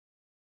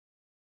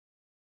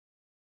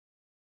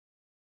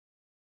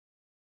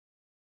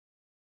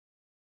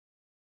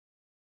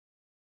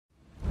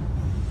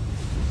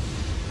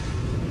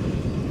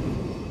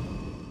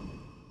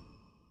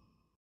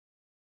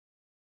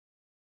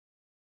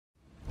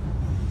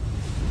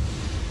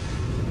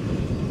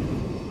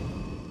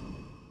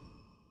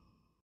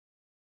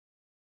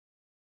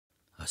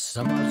A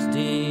summer's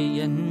day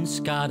in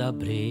Skara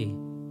Brae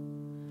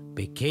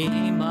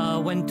became a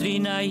wintry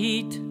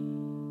night.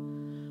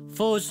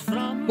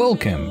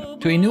 Welcome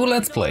to a new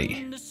Let's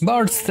Play,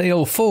 Bard's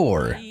Tale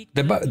 4,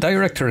 the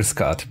director's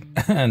cut.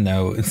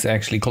 No, it's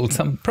actually called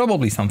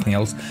probably something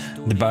else.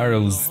 The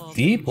Barrows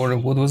Deep, or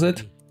what was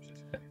it?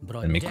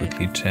 Let me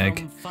quickly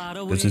check,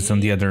 because it's on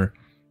the other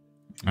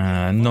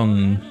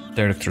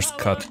non-director's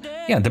cut.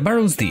 Yeah, the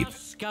Barrows Deep.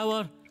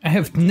 I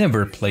have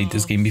never played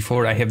this game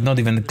before. I have not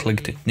even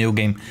clicked new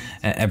game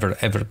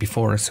ever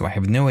before, so I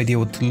have no idea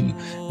what to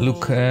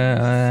look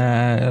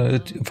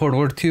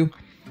forward to.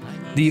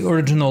 The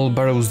original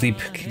Barrows Deep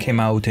came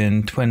out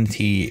in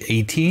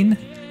 2018.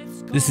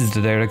 This is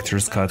the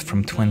director's cut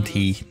from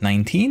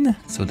 2019,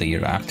 so the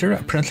year after.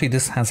 Apparently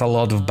this has a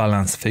lot of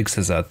balance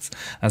fixes as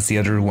the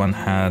other one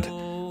had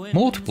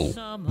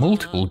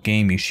multiple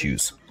game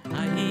issues.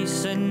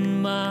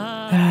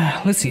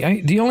 Let's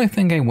see, the only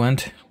thing I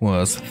went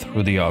was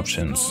through the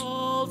options.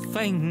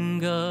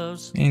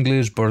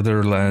 English,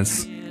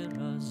 borderless.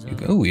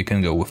 You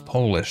can go with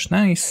Polish,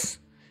 nice.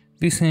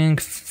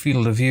 Desync,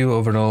 field of view,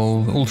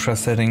 overall, ultra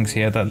settings,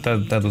 yeah,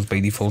 that was by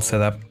default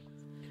setup.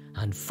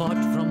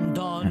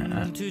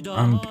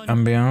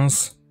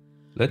 Ambience.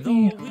 Let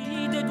me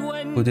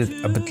put it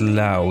a bit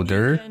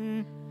louder.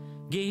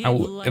 I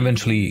will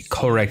eventually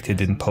correct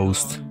it in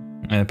post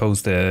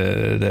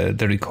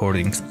the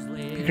recordings.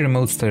 Pick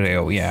remote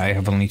stereo, yeah, I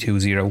have only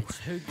 2.0.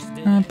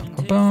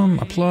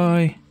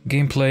 Apply,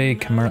 gameplay,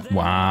 camera,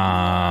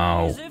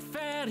 wow.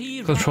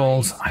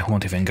 Controls, I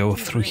won't even go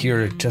through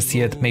here just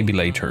yet, maybe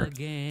later.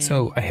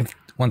 So I have,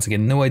 once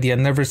again, no idea,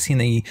 never seen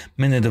a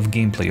minute of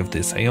gameplay of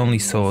this. I only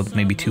saw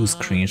maybe 2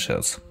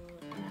 screenshots.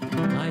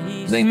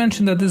 They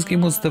mentioned that this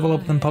game was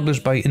developed and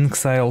published by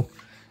inXile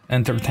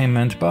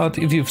Entertainment, but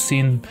if you've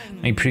seen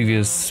my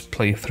previous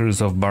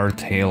playthroughs of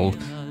Bard's Tale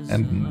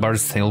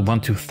 1,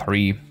 2,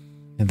 3,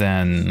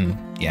 then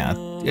yeah,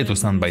 it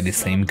was done by the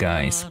same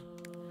guys.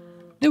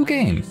 New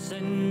game.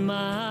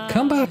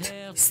 Combat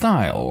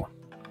style.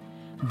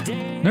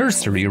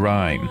 Nursery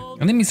rhyme.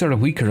 Enemies are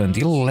weaker and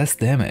deal less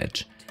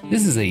damage.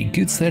 This is a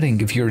good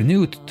setting if you're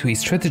new to a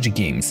strategy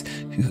games,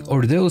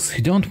 or those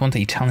who don't want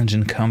a challenge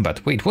in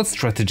combat. Wait, what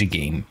strategy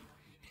game?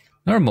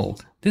 Normal.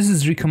 This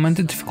is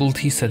recommended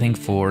difficulty setting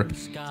for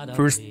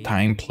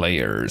first-time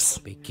players.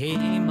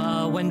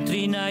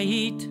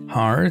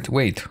 Hard?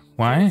 Wait,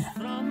 why?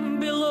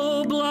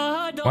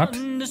 What?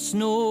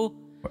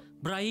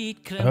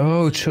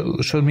 Oh, it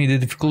showed me the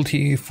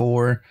difficulty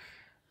for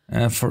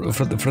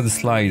the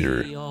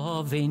slider.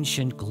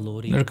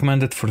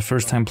 Recommended for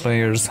first-time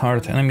players.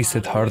 Hard. Enemies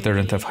hit harder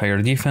and have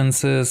higher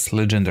defenses.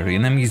 Legendary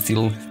enemies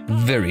deal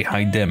very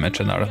high damage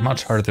and are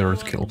much harder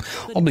to kill.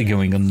 I'll be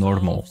going on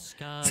normal.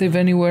 Save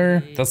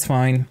anywhere, that's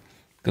fine,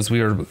 because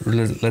we are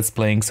let's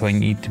playing, so I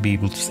need to be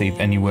able to save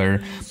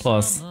anywhere.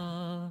 Plus,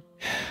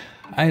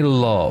 I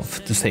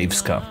love to save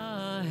scum.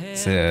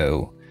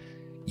 So,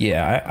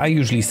 yeah, I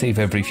usually save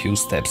every few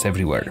steps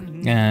everywhere.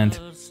 And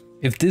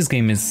if this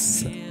game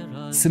is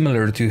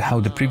similar to how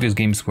the previous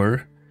games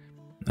were,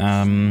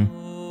 a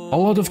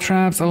lot of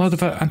traps, a lot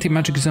of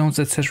anti-magic zones,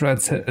 etc,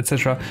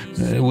 etc,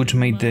 which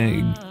made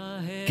the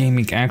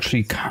gaming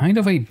actually kind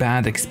of a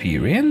bad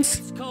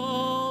experience.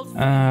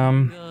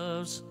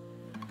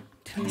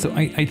 So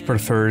I'd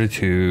prefer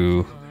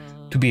to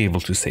be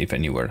able to save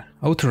anywhere.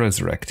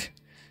 Auto-resurrect.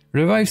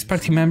 Revives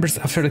party members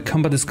after the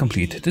combat is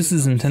complete. This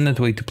is intended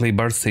way to play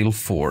Bard's Tale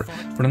 4.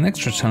 For an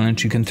extra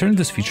challenge, you can turn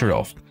this feature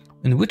off,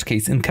 in which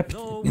case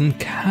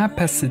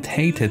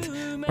incapacitated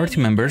party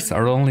members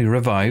are only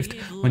revived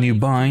when you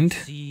bind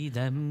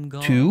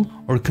to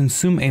or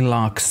consume a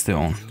lock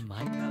stone.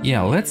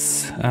 Yeah,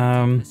 let's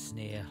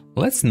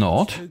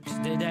not.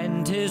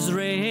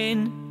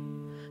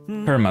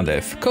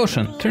 Permadeath.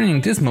 Caution, turning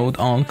this mode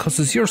on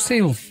causes your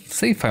save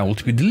file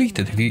to be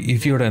deleted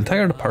if your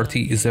entire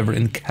party is ever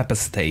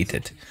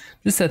incapacitated.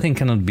 This setting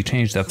cannot be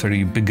changed after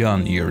you've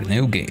begun your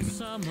new game.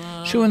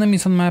 Show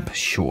enemies on map?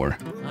 Sure.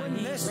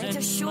 Let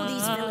us show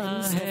these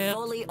villains the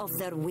folly of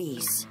their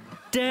ways.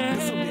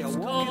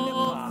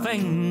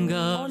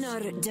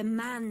 Honor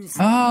demands.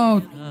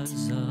 Oh.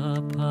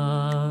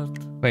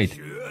 Wait.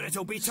 It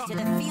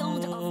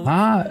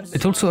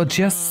also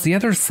adjusts the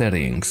other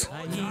settings.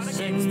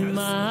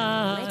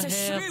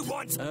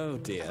 Oh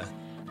dear.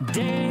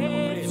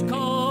 Dave's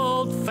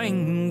cold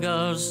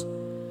fingers.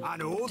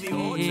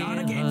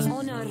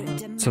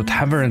 So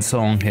Tavern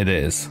Song it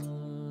is.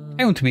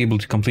 I want to be able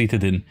to complete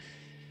it in...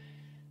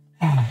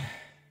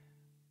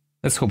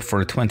 Let's hope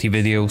for 20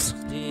 videos.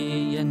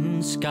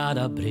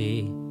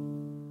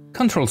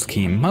 Control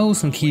scheme,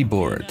 mouse and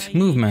keyboard,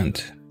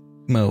 movement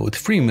mode,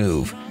 free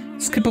move,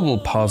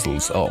 skippable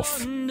puzzles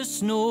off.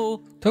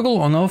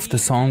 Toggle on off the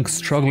song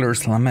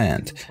Struggler's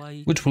Lament,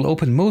 which will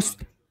open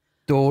most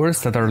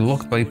doors that are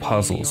locked by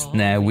puzzles.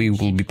 Now we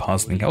will be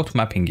puzzling. Out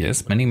mapping,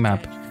 yes.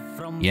 Minimap,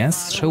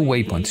 yes. Show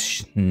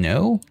waypoints,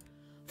 no.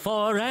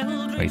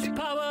 Wait,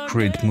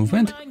 grid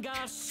movement.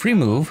 Free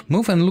move,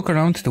 move and look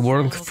around the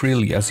world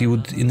freely as you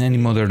would in any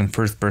modern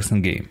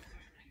first-person game.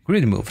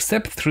 Grid move,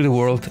 step through the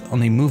world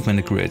on a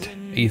movement grid.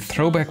 A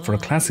throwback for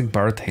classic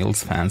Bard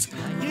Tales fans.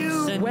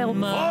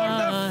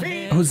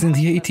 Oh, it's in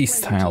the 80s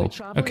style.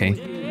 Okay.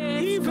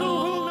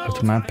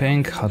 Auto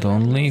mapping, HUD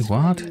only,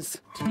 what?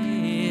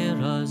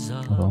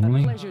 HUD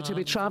only? Pleasure to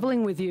be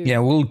traveling with you. Yeah,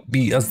 we'll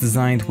be as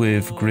designed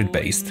with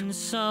grid-based.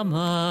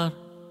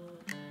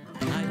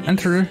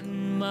 Enter a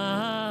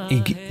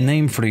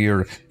name for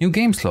your new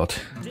game slot.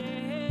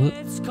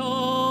 Let's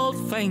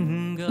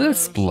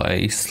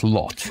play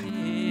slot.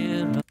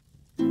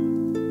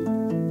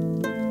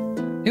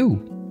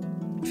 Ooh,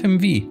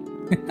 FMV.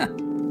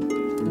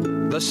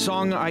 The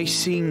song I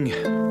sing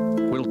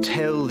will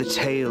tell the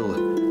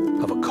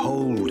tale of a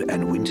cold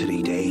and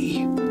wintry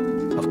day,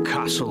 of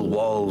castle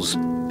walls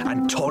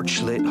and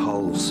torchlit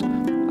halls,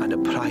 and a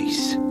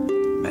price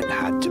men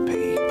had to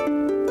pay.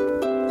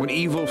 When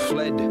evil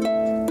fled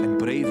and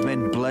brave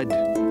men bled,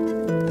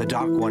 the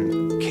Dark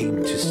One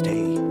came to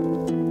stay,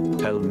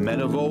 till men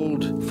of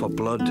old, for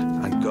blood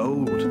and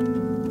gold,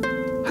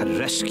 had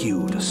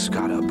rescued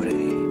Skara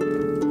Brae.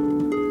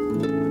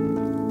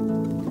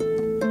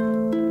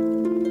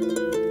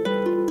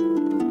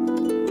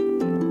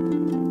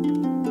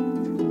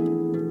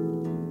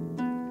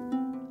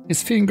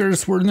 His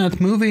fingers were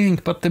not moving,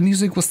 but the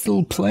music was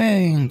still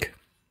playing.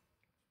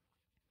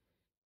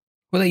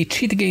 What a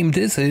cheat game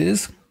this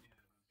is.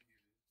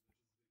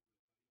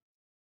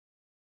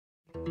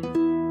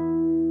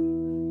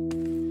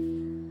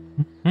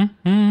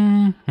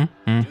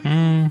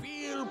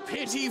 Feel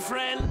pity,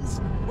 friends,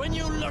 when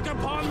you look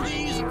upon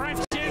these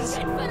wretches?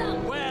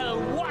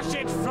 Well, wash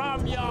it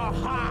from your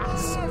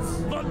hearts.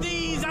 For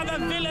these are the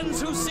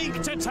villains who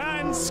seek to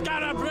turn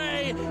Skara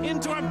Brae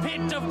into a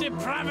pit of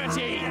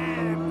depravity.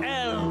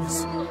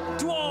 Elves,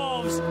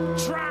 dwarves,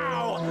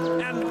 trow,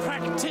 and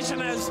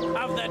practitioners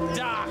of the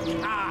dark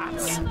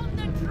arts.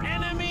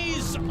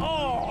 Enemies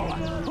all,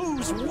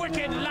 whose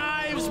wicked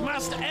lives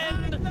must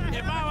end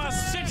if our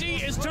city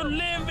is to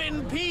live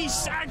in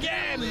peace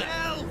again.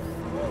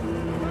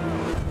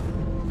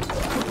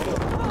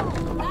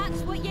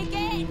 That's what you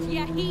get,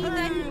 you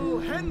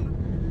heathen.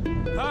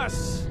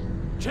 Thus,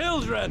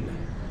 children,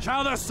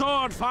 shall the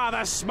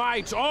Swordfather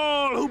smite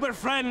all who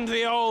befriend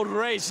the old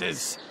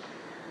races.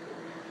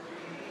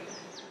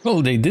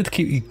 Well, they did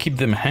keep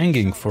them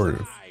hanging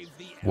for...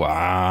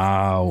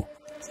 Wow.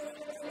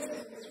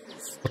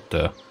 What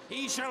the...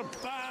 He shall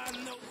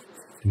burn the...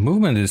 The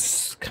movement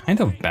is kind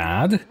of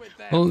bad.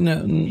 Well,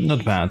 no,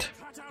 not bad.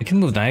 I can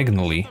move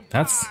diagonally.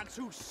 That's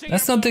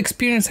not the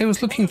experience I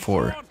was looking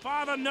for.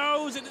 Swordfather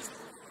knows it is...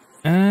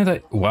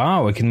 And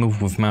wow, I can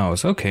move with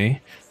mouse.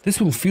 Okay,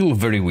 this will feel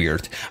very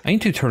weird. I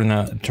need to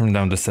turn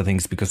down the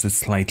settings because it's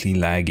slightly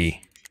laggy.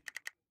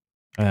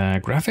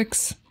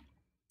 Graphics.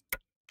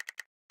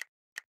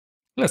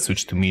 Let's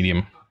switch to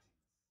medium.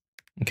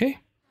 Okay.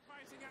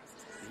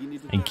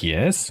 I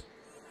guess.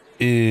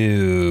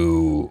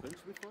 Ew.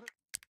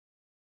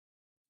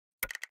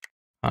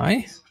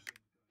 Hi.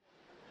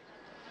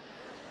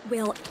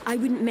 Well, I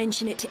wouldn't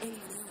mention it to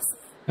anyone else.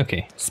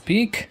 Okay,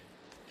 speak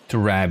to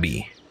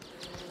Rabbi.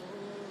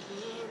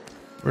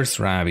 Where's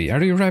Rabbi?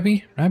 Are you Rabbi?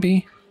 Rabbi?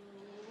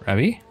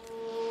 Rabbi?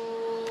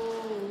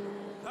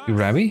 You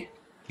Rabbi?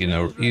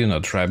 You're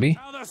not Rabbi.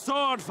 Shall the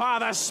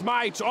Swordfather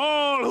smite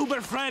all who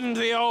befriend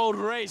the old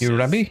races. You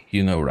Rabbi?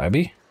 You know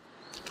Rabbi?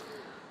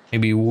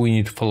 Maybe we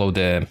need to follow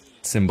the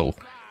symbol.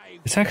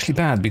 It's actually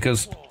bad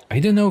because I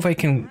don't know if I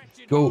can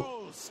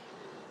go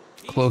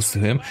close to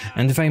him,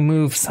 and if I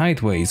move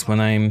sideways when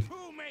I'm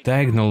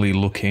diagonally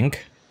looking,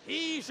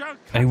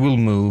 I will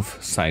move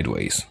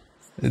sideways.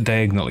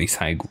 Diagonally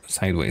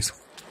sideways.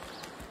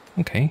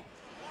 Okay.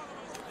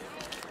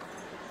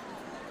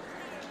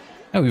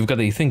 Oh, you've got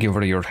a thing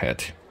over your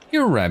head.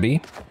 You're Rabbi.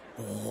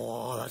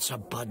 Oh, that's a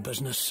bad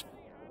business.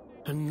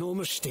 And no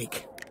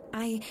mistake.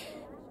 I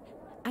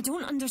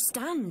don't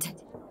understand.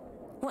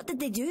 What did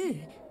they do?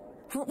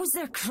 What was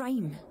their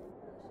crime?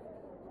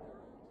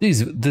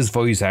 This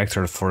voice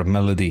actor for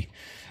Melody.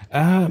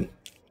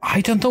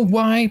 I don't know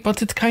why,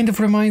 but it kind of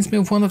reminds me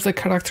of one of the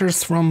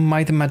characters from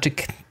Might and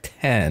Magic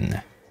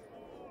 10.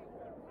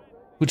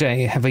 Which I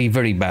have a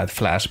very bad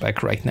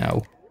flashback right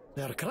now.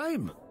 Their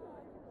crime?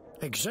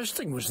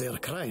 Existing was their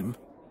crime.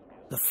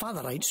 The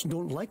Fatherites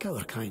don't like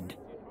our kind.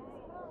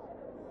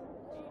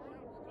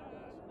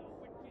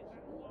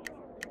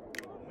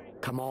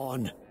 Come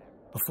on,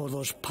 before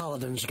those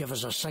paladins give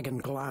us a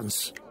second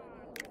glance.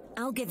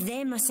 I'll give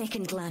them a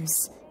second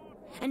glance.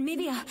 And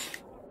maybe a...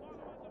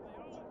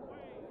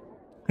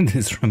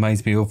 This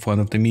reminds me of one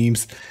of the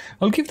memes.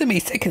 I'll give them a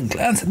second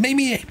glance and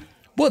maybe...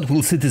 What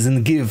will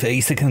citizen give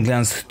a second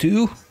glance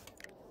to?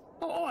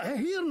 Oh,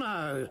 here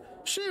now.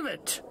 Save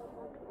it.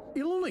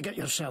 You'll only get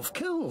yourself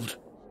killed.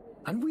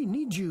 And we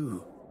need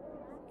you.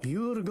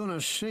 You're gonna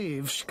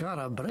save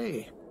Skara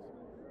Brae.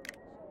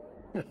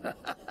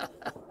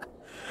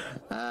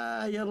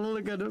 You're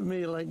looking at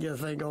me like you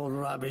think old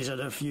Rabbi's had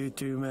a few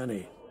too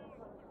many.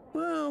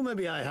 Well,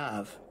 maybe I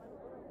have.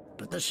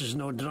 But this is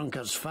no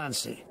drunkard's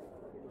fancy.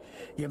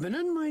 You've been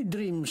in my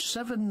dreams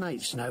 7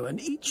 nights now,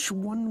 and each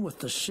one with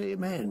the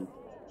same end.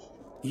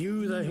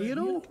 You the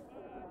hero,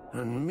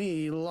 and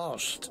me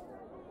lost.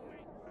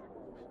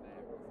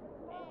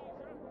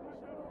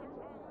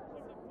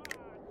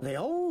 They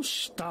all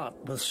start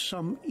with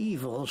some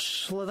evil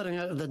slithering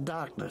out of the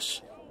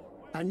darkness,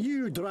 and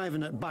you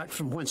driving it back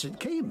from whence it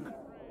came.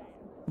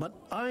 But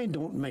I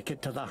don't make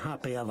it to the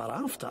happy ever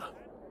after.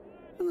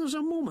 And there's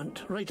a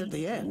moment right at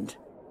the end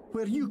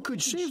where you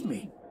could save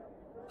me,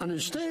 and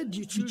instead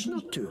you choose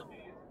not to.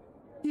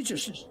 You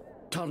just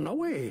turn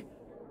away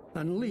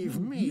and leave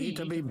me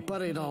to be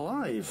buried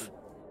alive.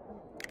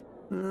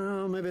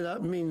 Well, maybe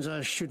that means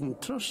I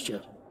shouldn't trust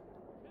you.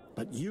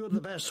 But you're the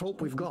best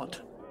hope we've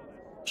got.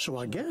 So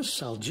I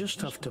guess I'll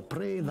just have to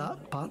pray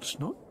that part's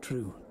not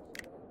true.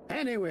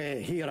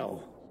 Anyway,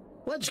 hero,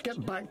 let's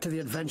get back to the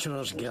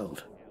Adventurers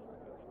Guild.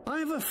 I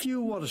have a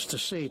few words to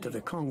say to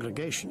the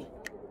congregation.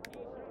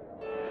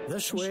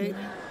 This way.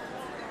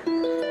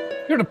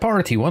 You're the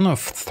party, one of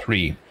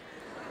 3.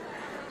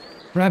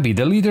 Brae,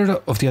 the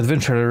leader of the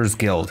Adventurers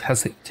Guild,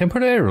 has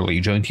temporarily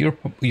joined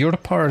your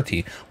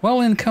party.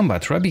 While in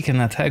combat, Brae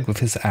can attack with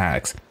his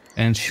axe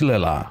and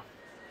shillelagh,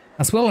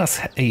 as well as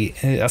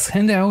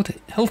hand out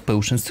health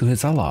potions to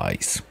his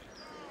allies.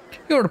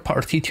 You're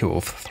party 2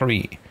 of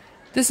 3.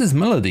 This is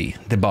Melody,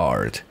 the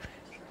bard.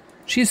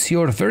 She's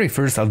your very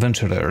first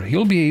adventurer.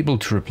 You'll be able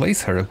to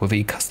replace her with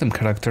a custom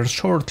character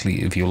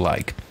shortly if you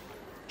like.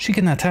 She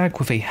can attack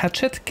with a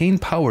hatchet, gain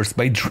powers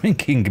by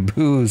drinking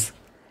booze.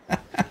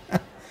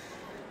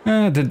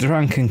 The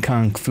drunken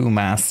kung fu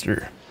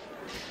master.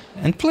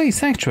 And play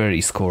Sanctuary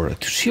Skara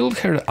to shield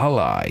her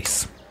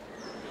allies.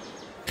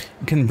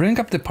 You can bring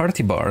up the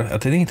party bar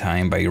at any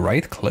time by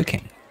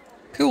right-clicking.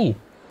 Cool.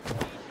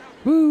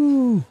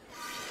 Woo!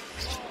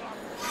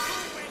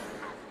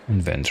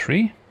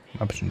 Inventory.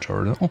 Option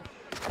journal.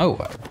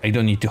 Oh, I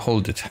don't need to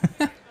hold it.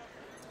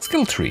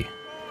 Skill tree.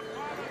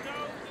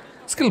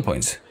 Skill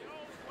points.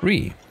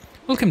 3.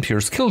 Welcome to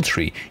your skill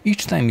tree.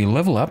 Each time you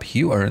level up,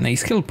 you earn a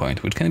skill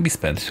point, which can be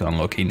spent to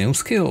unlock a new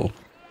skill.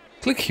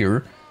 Click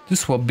here to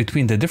swap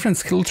between the different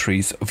skill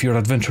trees of your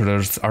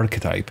adventurer's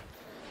archetype.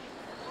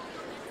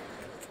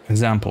 For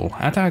example,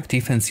 attack,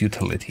 defense,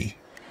 utility.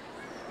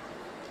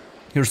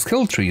 Your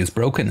skill tree is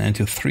broken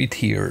into 3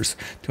 tiers.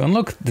 To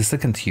unlock the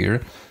second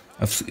tier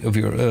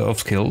of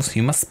skills,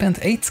 you must spend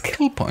 8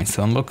 skill points.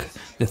 To unlock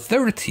the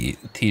third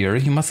tier,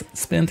 you must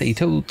spend a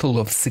total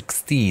of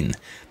 16.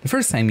 The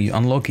first time you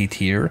unlock a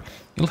tier,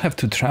 you'll have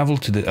to travel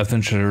to the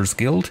Adventurers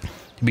Guild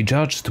to be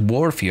judged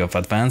worthy of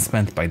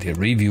advancement by the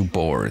review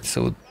board.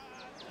 So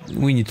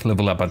we need to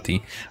level up at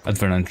the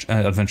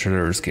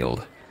Adventurers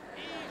Guild.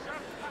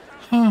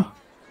 Huh.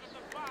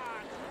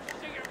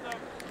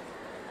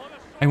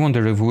 I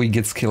wonder if we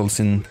get skills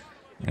in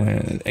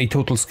a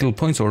total skill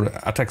points or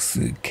attack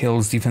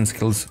skills, defense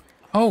skills.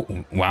 Oh,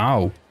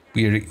 wow.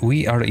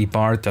 We are a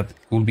bard that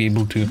will be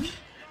able to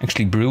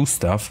actually brew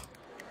stuff.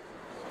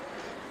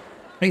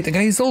 Right, the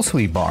guy is also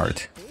a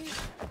bard.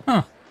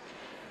 Huh.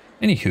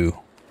 Anywho.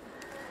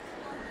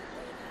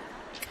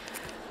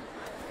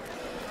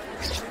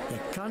 You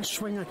can't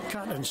swing a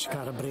cat in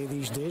Skara Brae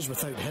these days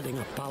without hitting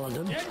a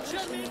paladin.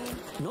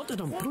 Not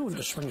that I'm prone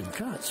to swinging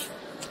cats.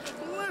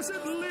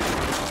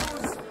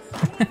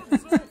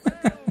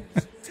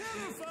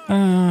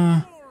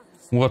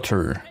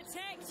 Water.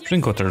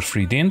 Drink water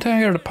free. The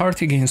entire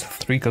party gains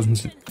 3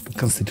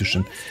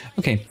 constitution.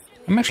 Okay,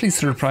 I'm actually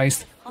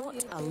surprised.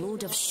 What a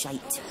load of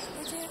shite.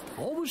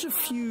 Always a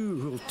few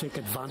who'll take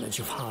advantage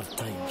of hard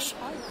times.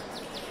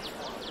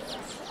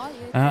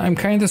 I'm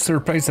kind of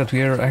surprised that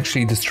we are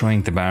actually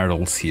destroying the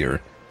barrels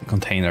here, the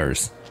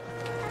containers.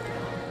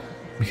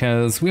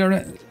 Because we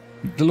are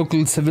the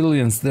local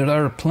civilians. There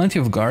are plenty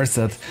of guards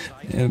that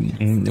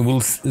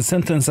will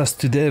sentence us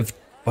to death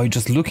by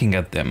just looking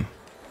at them.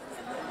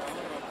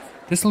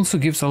 This also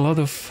gives a lot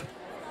of...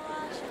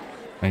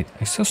 Wait,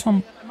 I saw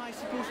some...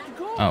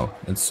 Oh,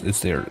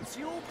 it's their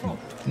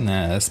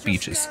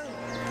speeches.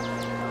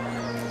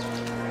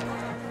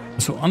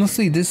 So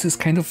honestly, this is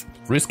kind of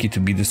risky to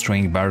be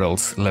destroying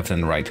barrels left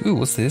and right. Ooh,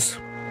 what's this?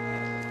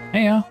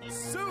 Hey,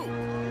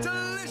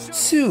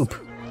 soup!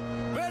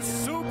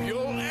 Best soup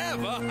you'll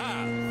ever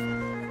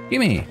have.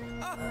 Gimme!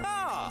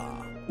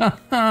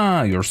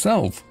 Aha!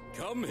 Yourself!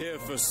 Come here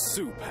for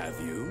soup, have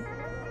you?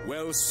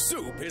 Well,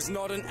 soup is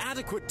not an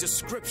adequate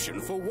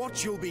description for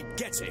what you'll be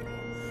getting.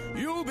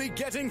 You'll be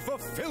getting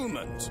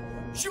fulfillment,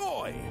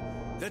 joy,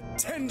 the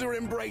tender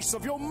embrace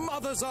of your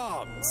mother's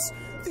arms.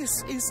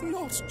 This is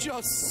not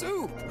just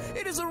soup,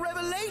 it is a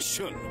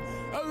revelation,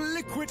 a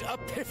liquid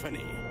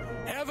epiphany,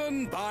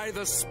 heaven by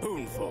the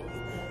spoonful.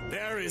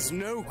 There is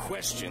no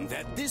question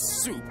that this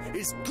soup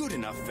is good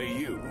enough for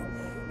you.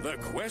 The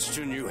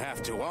question you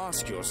have to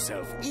ask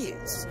yourself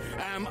is,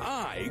 am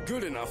I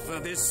good enough for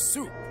this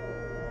soup?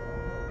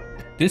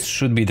 This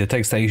should be the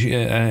text I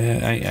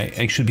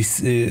should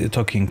be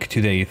talking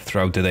today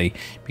throughout the day,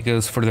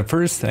 because for the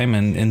first time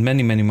in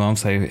many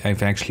months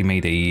I've actually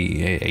made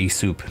a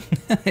soup,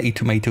 a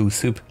tomato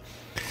soup.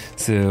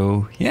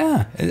 So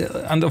yeah,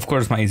 and of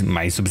course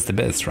my soup's the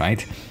best,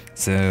 right?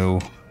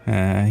 So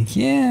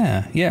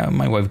yeah,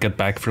 my wife got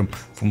back from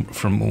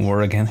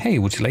work again. Hey,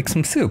 would you like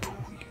some soup?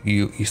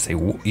 You say,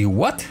 you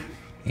what?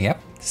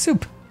 Yep,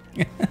 soup.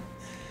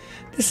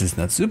 This is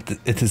not soup,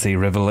 it is a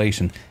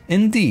revelation.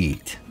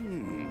 Indeed.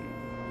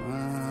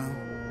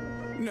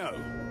 No.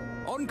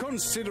 On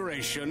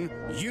consideration,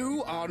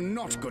 you are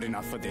not good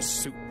enough for this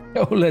soup.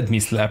 Oh, let me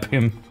slap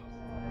him.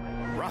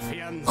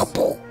 Ruffians.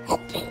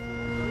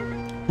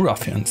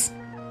 Ruffians.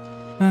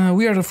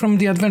 We are from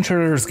the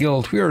Adventurers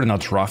Guild. We are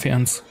not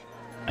ruffians,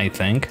 I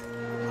think.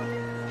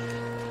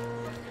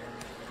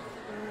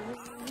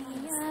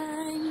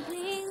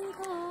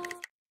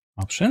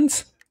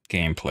 Options.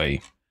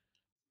 Gameplay.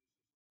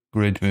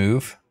 Grid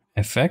move.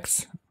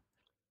 Effects.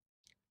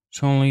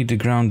 Show only the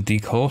ground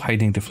decal,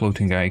 hiding the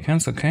floating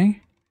icons, okay.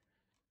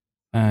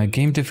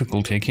 Game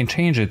difficulty, I can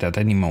change it at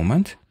any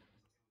moment.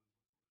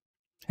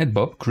 Head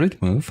bob,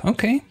 grid move,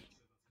 okay.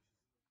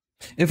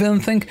 If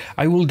anything,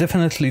 I will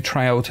definitely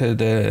try out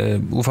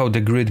without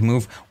the grid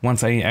move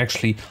once I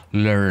actually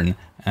learn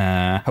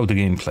how the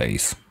game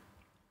plays.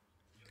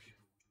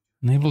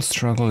 Enable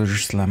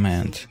Struggler's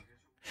Lament.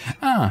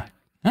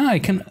 I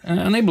can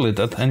enable it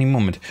at any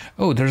moment.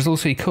 Oh, there's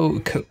also a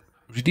code.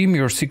 Redeem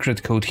your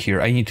secret code here.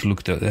 I need to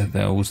look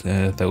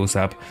those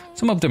up.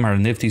 Some of them are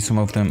nifty, some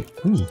of them...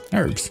 Ooh,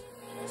 herbs.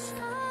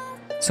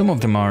 Some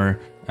of them are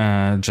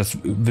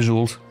just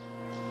visuals.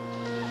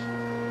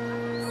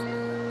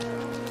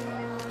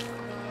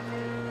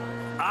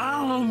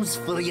 Alms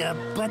for your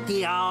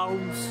petty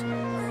alms.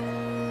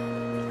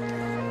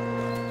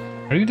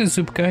 Are you the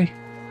soup guy?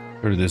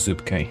 Or the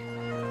soup guy?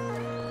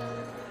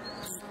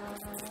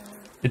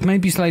 It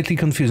might be slightly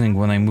confusing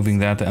when I'm moving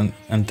that and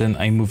then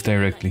I move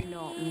directly.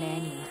 Not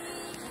many.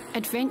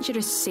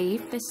 Adventurers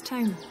safe this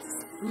town.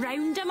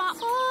 Round 'em up.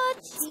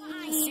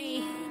 I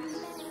see.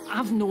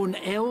 I've known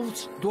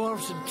elves,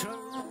 dwarves, and trow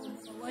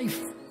life.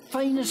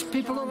 Finest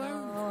people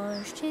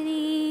around.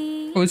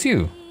 Oh, it's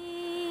you.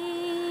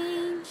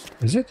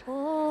 Is it?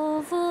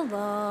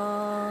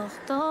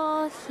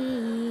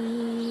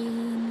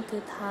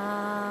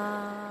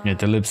 Yeah,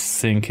 the lip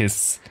sync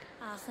is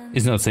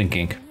not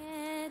syncing.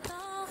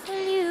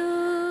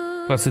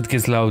 Plus it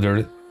gets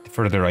louder the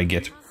further I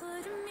get.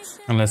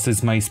 Unless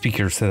it's my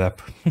speaker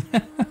setup.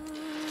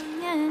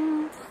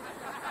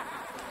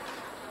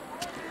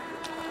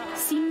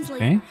 Seems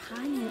like Okay. they're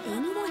hanging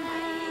anyone.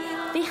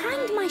 They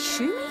hanged my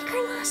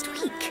shoemaker last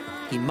week.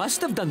 He must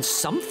have done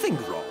something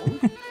wrong.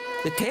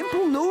 The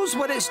temple knows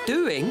what it's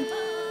doing.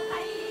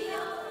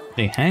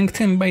 They hanged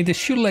him by the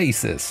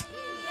shoelaces.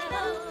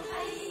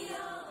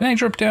 Can I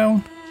drop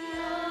down?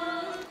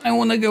 I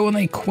wanna go on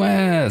a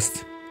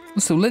quest.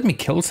 So let me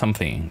kill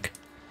something.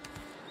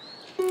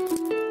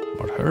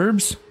 More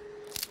herbs.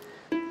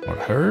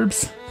 More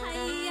herbs.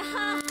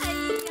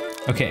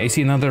 Okay, I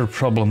see another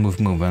problem with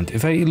movement.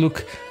 If I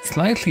look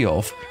slightly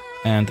off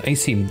and I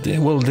see,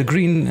 well, the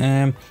green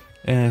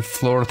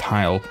floor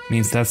tile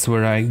means that's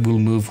where I will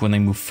move when I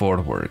move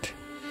forward.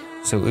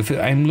 So if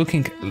I'm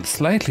looking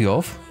slightly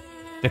off,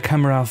 the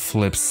camera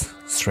flips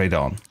straight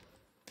on.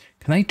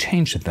 Can I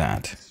change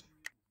that?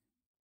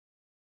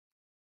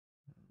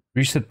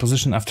 Reset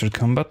position after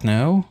combat?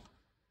 No.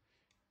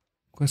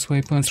 Quest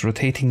waypoints,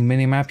 rotating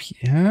minimap?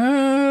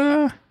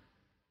 Yeah.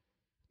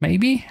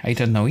 Maybe? I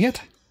don't know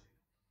yet.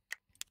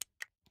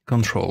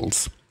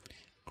 Controls.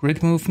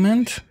 Grid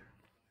movement.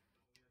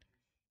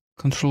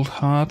 Control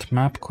HUD,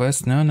 map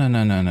quest. No.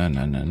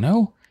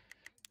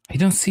 I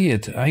don't see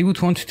it. I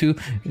would want to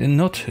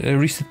not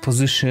reset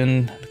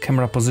position,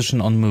 camera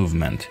position on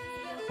movement.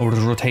 Or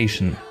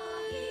rotation.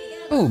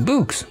 Oh,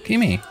 books.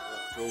 Gimme.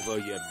 Over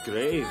your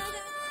grave.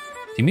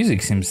 The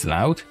music seems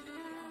loud.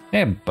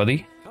 Yeah,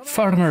 buddy.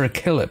 Farmer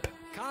Killip.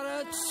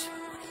 Carrots.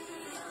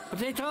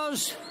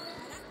 Potatoes.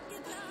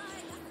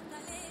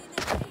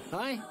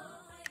 Aye.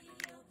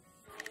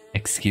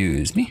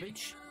 Excuse me.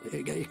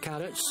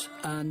 Carrots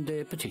and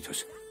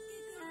potatoes.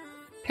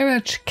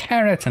 Cabbage,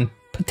 carrot, and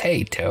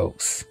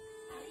potatoes.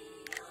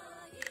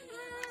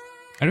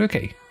 Are you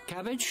okay?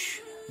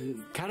 Cabbage,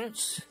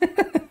 carrots,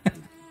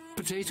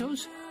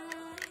 potatoes.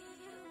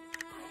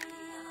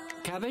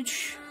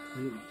 Cabbage,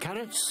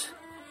 carrots,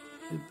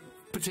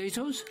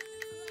 potatoes.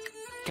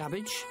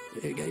 Cabbage,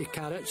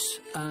 carrots,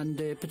 and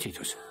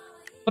potatoes.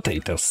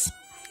 Potatoes.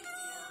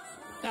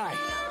 Aye.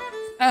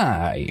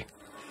 Aye.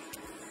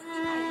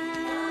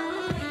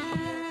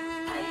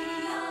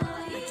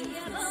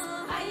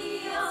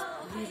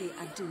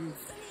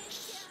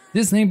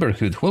 This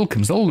neighborhood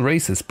welcomes all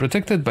races,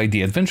 protected by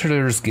the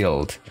Adventurers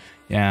Guild.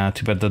 Yeah,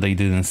 too bad that I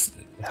didn't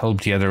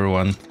help the other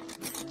one.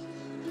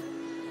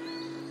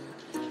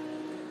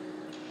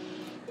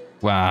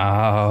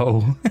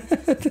 Wow.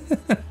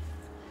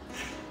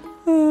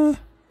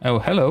 Oh,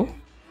 hello.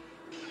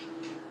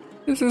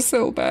 This is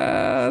so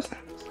bad.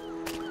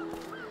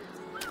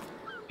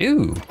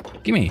 Ew,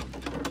 gimme.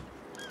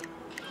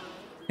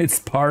 It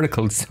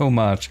sparkled so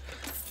much,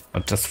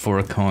 but just for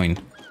a coin.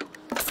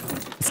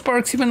 It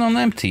sparks even on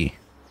empty.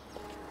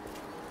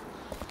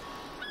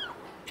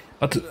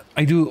 But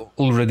I do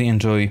already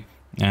enjoy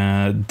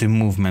the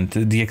movement,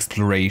 the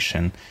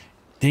exploration.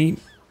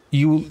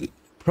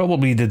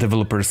 Probably the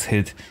developers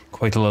hid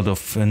quite a lot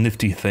of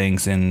nifty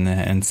things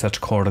in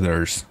such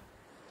corridors.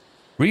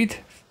 Read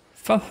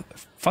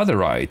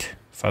Fatherite.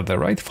 Father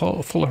right,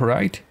 follow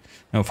right.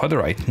 No, Father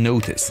right,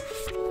 notice.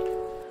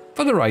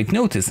 Father right,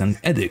 notice and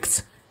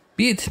edicts.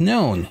 Be it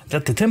known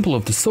that the Temple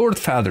of the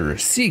Swordfather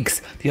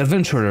seeks the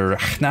adventurer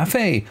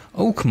Hnafe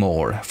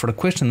Oakmore for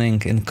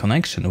questioning in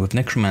connection with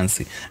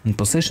necromancy and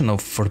possession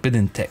of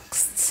forbidden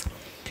texts.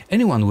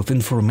 Anyone with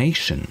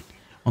information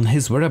on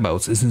his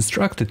whereabouts is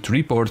instructed to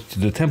report to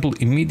the temple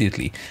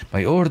immediately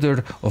by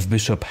order of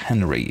Bishop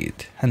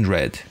Henred.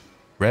 Henred?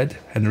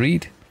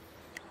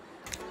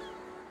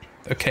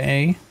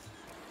 Okay.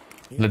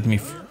 Let me...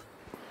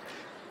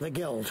 The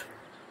guild.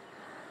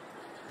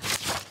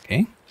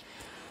 Okay.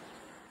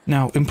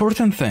 Now,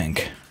 important thing.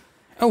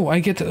 Oh, I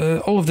get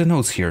all of the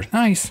notes here.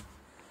 Nice.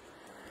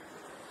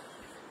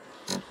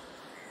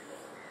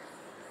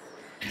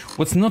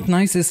 What's not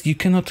nice is you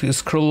cannot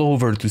scroll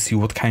over to see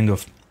what kind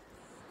of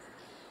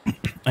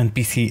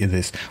NPC it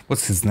is,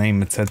 what's his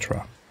name,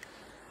 etc.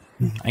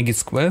 I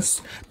get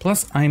quests,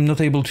 plus I'm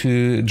not able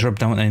to drop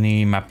down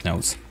any map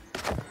notes.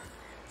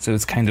 So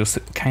it's kind of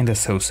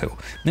so-so.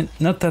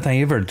 Not that I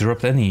ever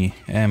dropped any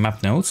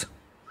map notes.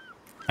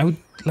 I would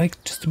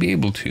like just to be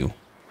able to.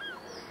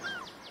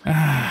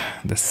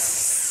 The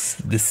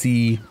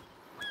sea,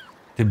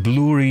 the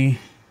blurry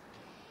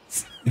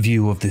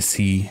view of the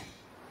sea.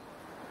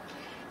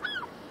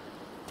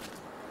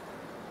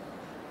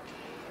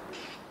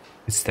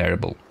 It's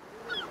terrible.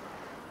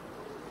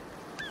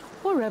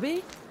 Oh, Rabbi.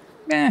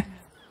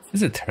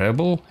 Is it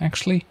terrible,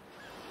 actually?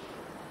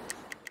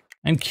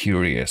 I'm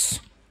curious.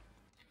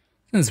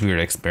 Since we're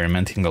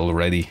experimenting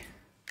already.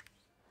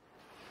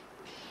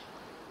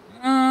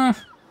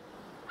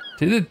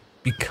 Did it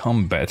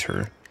become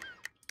better?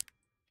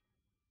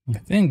 I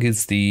think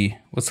it's the...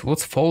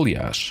 What's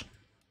foliage?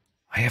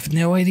 I have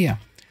no idea.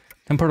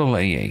 Temporal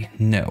AA,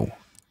 no.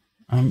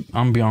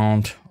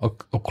 Ambient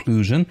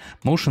occlusion,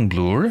 motion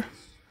blur.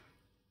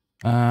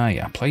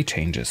 Yeah, play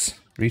changes.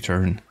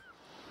 Return.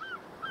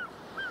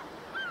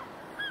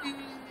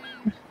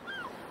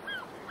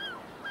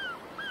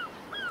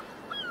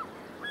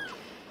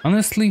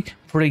 Honestly,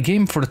 for a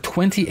game for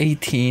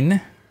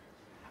 2018,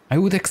 I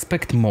would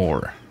expect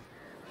more.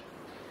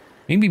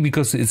 Maybe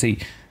because it's a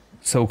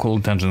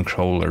so-called dungeon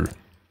crawler.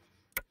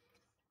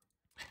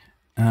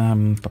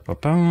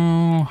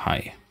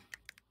 Hi.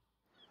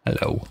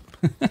 Hello.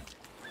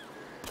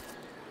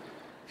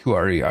 Who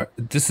are you?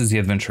 This is the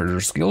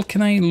Adventurer's Guild.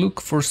 Can I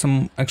look for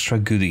some extra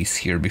goodies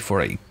here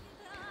before I...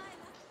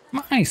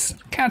 Nice!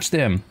 Catch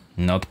them!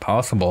 Not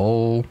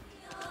possible.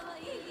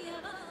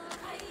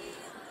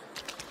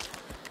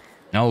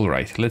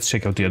 Alright, let's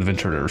check out the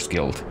Adventurer's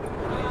Guild.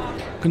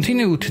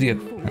 Continue to the...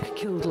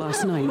 Killed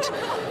last night.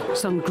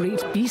 Some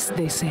great beast,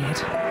 they said.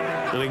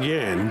 And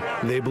again,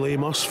 they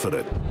blame us for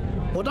it.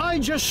 What I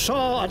just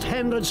saw at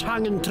Henred's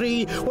hanging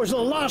tree was the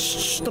last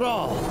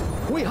straw.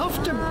 We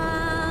have to...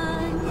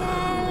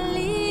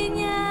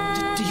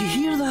 Did you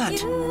hear that?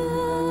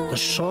 The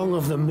song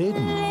of the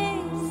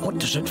maiden. What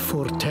does it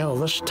foretell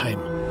this time?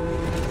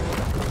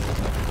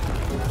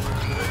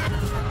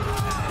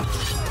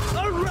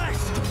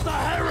 Arrest the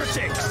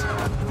heretics!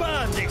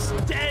 Burn this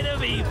den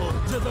of evil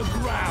to the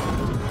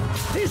ground!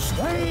 This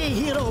way,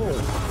 hero!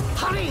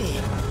 Hurry!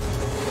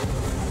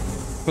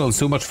 Well,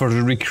 so much for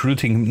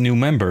recruiting new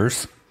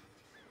members.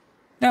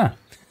 Yeah.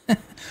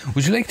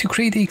 Would you like to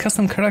create a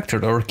custom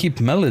character or keep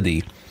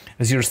Melody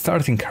as your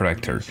starting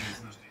character?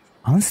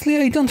 Honestly,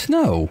 I don't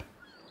know.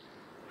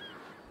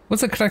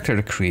 What's a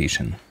character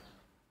creation?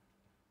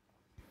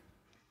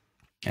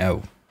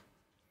 Oh.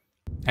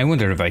 I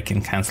wonder if I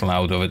can cancel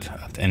out of it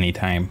at any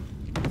time.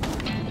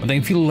 But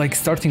I feel like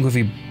starting with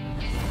a...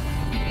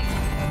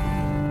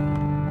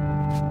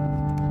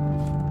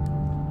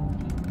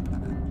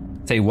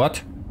 Say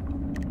what?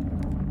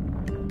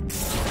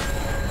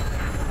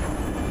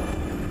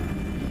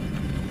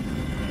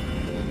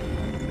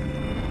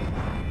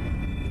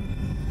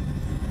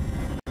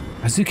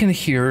 As you can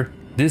hear,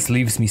 this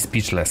leaves me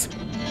speechless.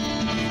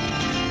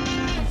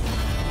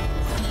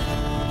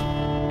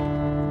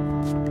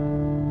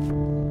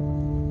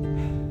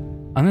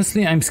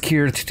 Honestly, I'm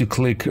scared to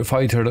click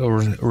fighter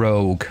or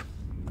rogue.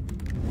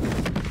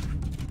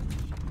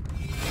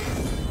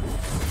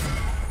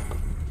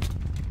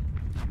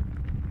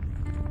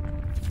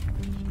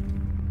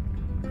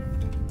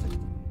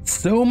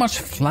 So much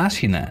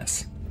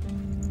flashiness.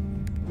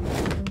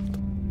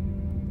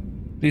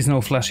 Please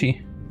no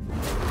flashy.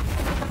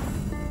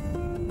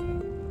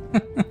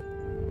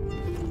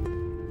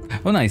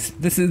 Oh, nice.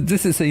 This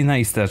is a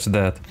nice touch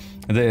that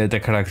the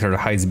character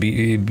hides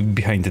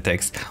behind the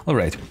text. All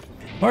right.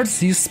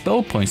 Bards use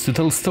spell points to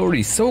tell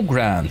stories so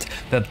grand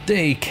that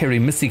they carry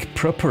mystic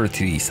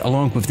properties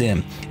along with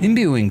them,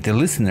 imbuing the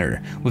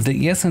listener with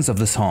the essence of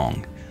the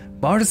song.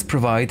 Bards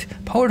provide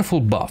powerful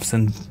buffs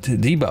and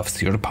debuffs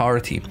to your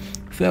party,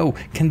 though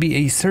can be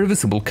a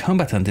serviceable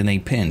combatant in a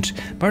pinch.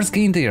 Bards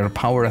gain their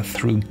power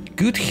through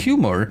good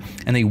humor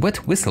and a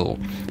wet whistle,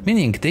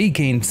 meaning they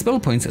gain spell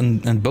points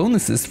and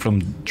bonuses from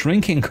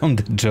drinking on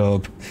the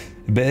job.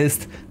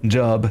 Best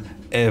job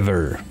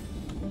ever.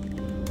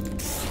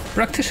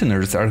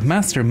 Practitioners are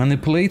master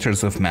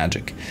manipulators of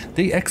magic.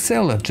 They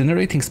excel at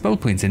generating spell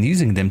points and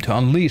using them to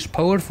unleash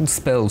powerful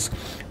spells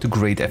to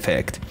great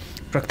effect.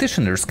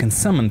 Practitioners can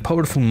summon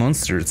powerful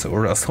monsters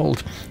or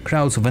assault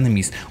crowds of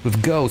enemies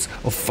with gauts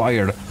of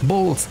fire,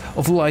 bolts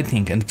of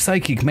lightning, and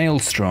psychic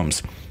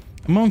maelstroms.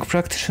 Among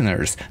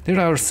practitioners, there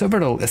are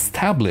several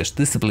established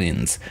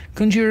disciplines: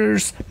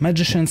 conjurers,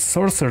 magicians,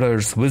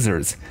 sorcerers,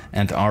 wizards,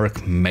 and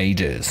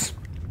archmages.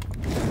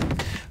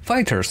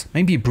 Fighters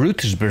may be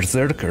brutish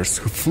berserkers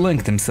who fling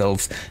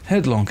themselves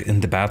headlong in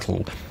the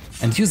battle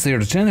and use their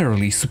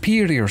generally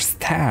superior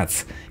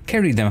stats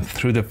carry them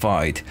through the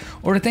fight,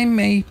 or they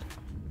may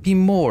be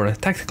more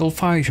tactical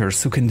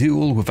fighters who can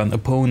duel with an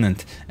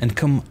opponent and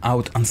come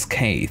out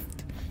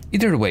unscathed.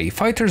 Either way,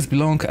 fighters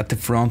belong at the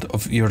front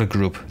of your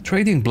group,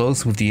 trading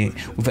blows with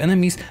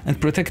enemies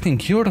and protecting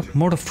your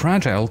more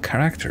fragile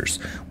characters,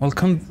 while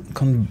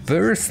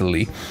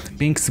conversely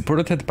being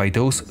supported by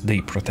those they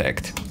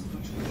protect.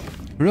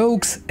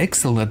 Rogues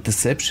excel at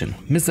deception,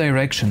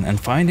 misdirection, and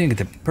finding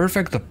the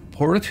perfect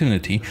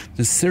opportunity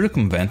to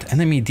circumvent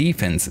enemy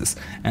defenses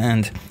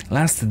and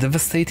last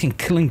devastating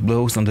killing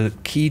blows on the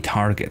key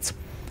targets.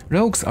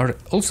 Rogues are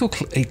also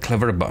a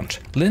clever bunch,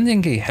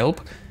 lending a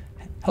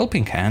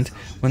helping hand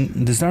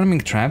when disarming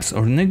traps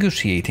or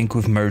negotiating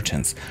with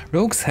merchants.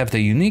 Rogues have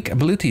the unique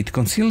ability to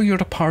conceal your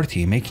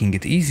party, making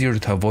it easier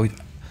to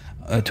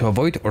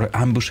avoid or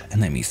ambush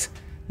enemies.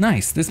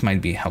 Nice, this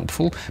might be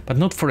helpful, but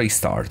not for a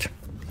start.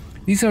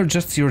 These are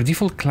just your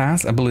default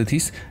class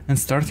abilities and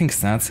starting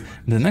stats.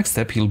 In the next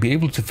step, you'll be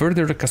able to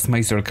further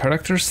customize your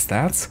character's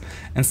stats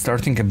and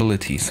starting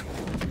abilities.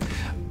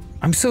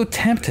 I'm so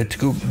tempted to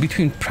go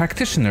between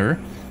practitioner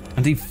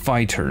and a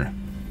fighter.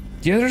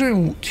 The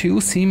other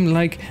two seem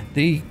like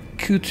they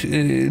could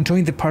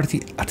join the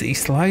party at a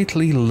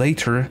slightly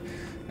later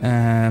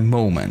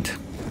moment.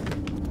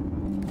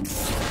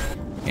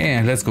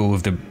 Yeah, let's go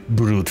with the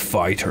brute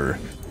fighter.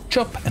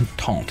 Chop and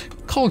taunt.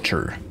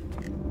 Culture.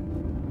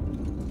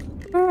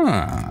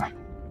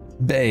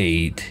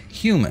 Bait.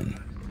 Human.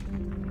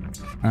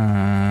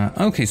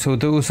 Okay, so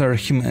those are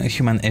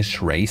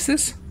human-ish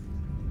races.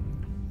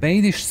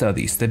 Baitish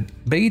studies. The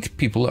Bait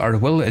people are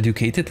well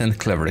educated and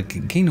clever.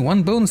 Gain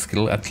 1 bonus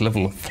skill at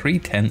level 3,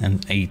 10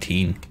 and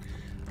 18.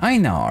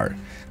 Einar.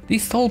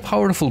 These tall,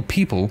 powerful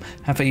people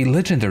have a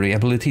legendary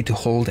ability to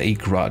hold a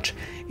grudge.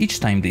 Each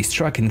time they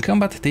strike in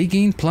combat, they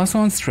gain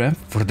 +1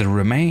 strength for the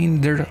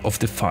remainder of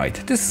the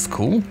fight. This is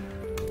cool.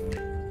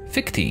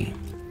 Ficti.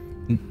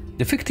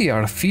 The Ficti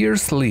are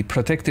fiercely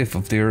protective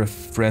of their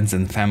friends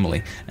and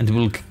family, and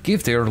will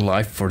give their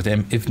life for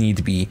them if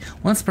need be.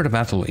 Once per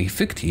battle, a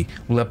Ficti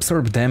will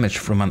absorb damage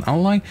from an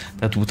ally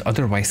that would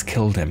otherwise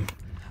kill them.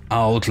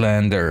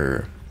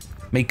 Outlander.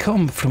 May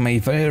come from a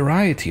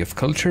variety of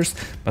cultures,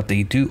 but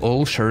they do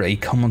all share a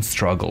common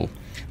struggle.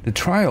 The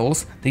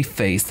trials they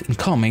faced in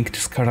coming to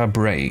Skara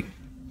Brae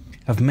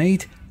have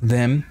made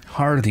them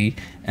hardy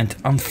and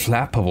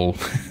unflappable.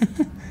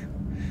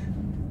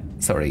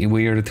 Sorry,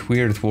 weird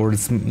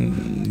words,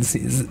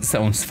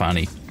 sounds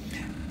funny.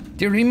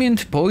 They're immune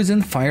to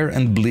poison, fire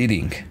and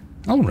bleeding.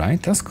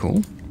 Alright, that's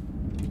cool.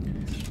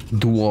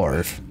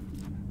 Dwarf.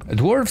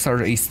 Dwarves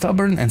are a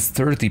stubborn and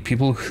sturdy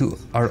people who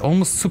are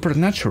almost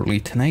supernaturally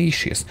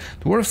tenacious.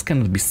 Dwarves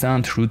cannot be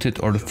stunned, rooted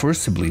or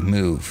forcibly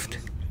moved.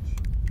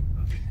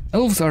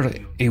 Elves are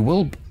a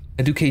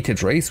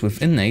well-educated race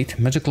with innate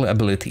magical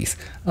abilities.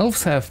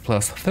 Elves have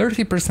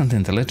 +30%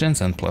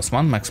 intelligence and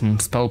 +1 maximum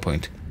spell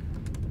point.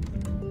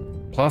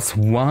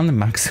 +1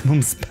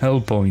 maximum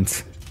spell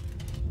points.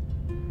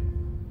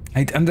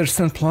 I'd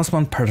understand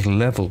 +1 per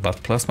level,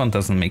 but +1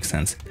 doesn't make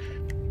sense.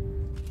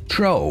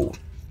 Trow.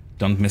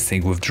 Don't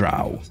mistake with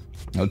drow.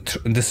 No,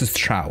 this is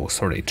trow,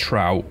 sorry,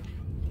 trow.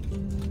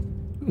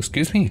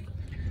 Excuse me.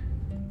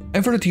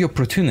 Ever the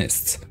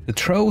opportunists. The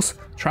Trow's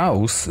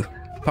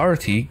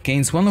party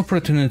gains 1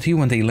 opportunity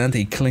when they land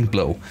a killing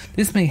blow.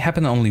 This may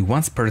happen only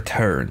once per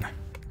turn.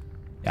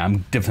 Yeah,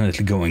 I'm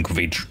definitely going with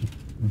a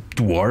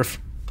dwarf.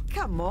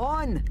 Come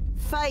on,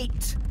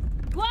 fight!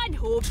 One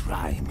hope.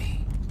 Try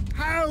me.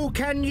 How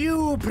can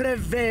you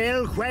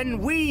prevail when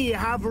we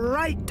have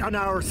right on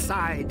our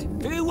side?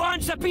 Who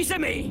wants a piece of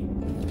me?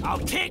 I'll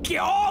take you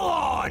all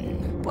on!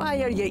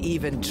 Why are you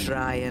even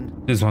trying?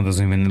 This one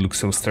doesn't even look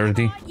so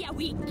sturdy.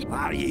 Why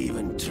are you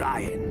even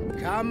trying?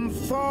 Come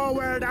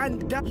forward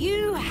and...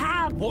 You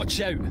have...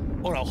 Watch out,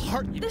 or I'll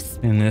hurt you.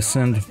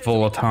 Innocent,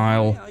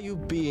 volatile. Why are you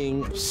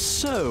being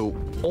so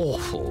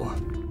awful?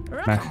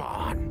 Come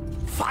on,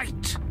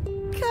 fight!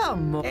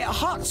 Come on. It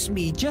hurts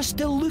me just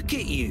to look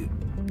at you.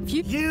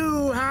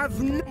 You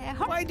have no...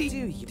 Why do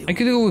you... I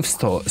could go with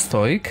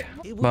stoic,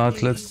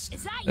 but let's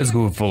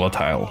go with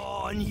volatile.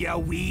 On, you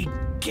wee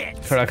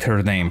get.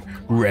 Character name,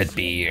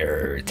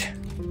 Redbeard.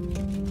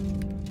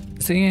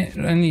 Is there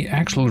any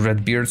actual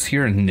Redbeards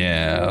here?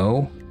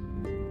 No.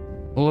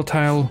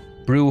 Volatile,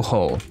 Brew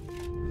Hall.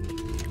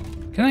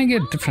 Can I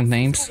get different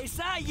names? Is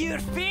that your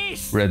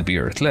face?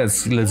 Redbeard.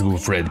 Let's go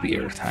with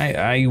Redbeard.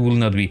 I will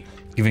not be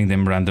giving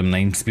them random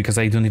names because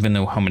I don't even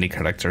know how many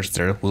characters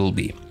there will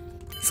be.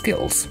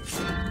 Skills.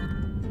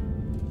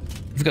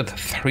 We've got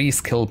 3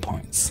 skill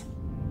points.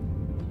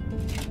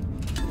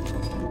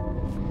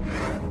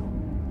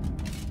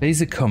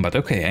 Basic combat.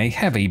 Okay, I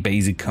have a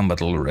basic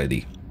combat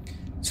already.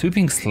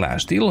 Sweeping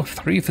slash. Deal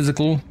 3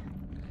 physical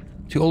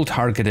to all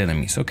target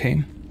enemies.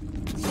 Okay.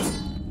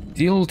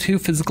 Deal 2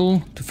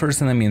 physical to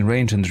first enemy in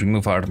range and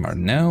remove armor.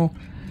 No.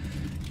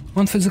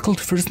 1 physical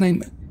to first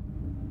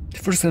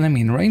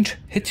enemy in range.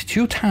 Hit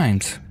 2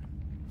 times.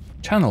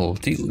 Channel.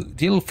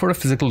 Deal 4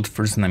 physical to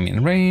first enemy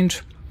in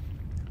range.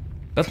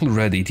 Battle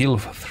ready. Deal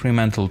 3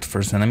 mental to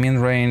first enemy in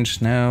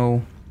range.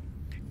 No.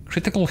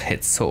 Critical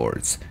hit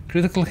swords.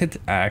 Critical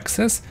hit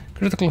axes.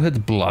 Critical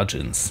hit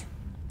bludgeons.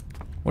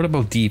 What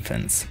about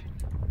defense?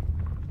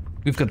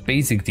 We've got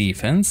basic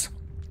defense.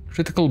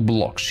 Critical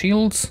block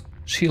shields.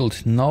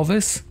 Shield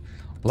novice.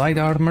 Light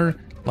armor.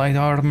 Light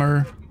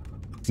armor.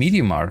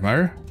 Medium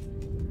armor.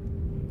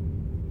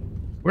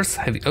 Where's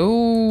heavy?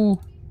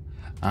 Oh.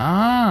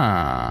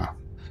 Ah.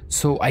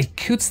 So I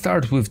could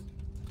start with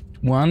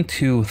 1,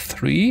 2,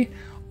 3.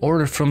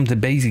 Or from the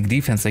basic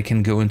defense I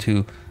can go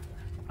into...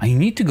 I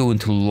need to go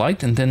into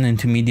light and then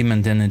into medium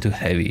and then into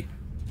heavy.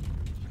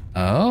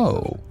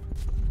 Oh.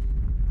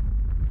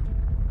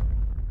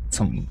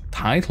 Some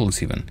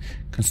titles even.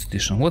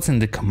 Constitution. What's in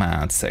the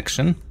command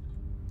section?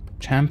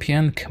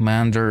 Champion,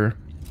 commander.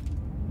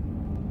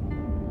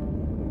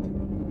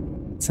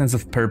 Sense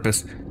of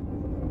purpose.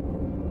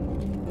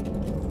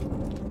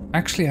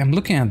 Actually, I'm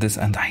looking at this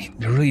and I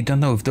really don't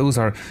know if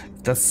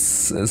that's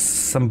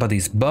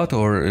somebody's butt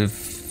or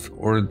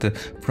the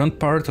front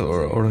part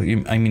or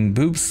I mean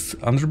boobs,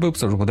 under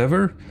boobs or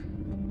whatever.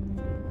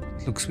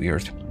 It looks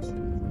weird.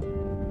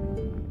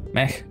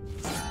 Meh.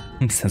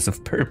 Sense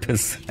of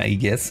purpose, I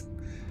guess.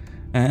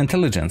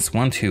 Intelligence,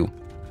 1, 2.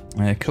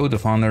 Code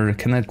of honor,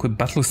 can equip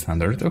battle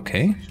standard,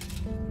 okay.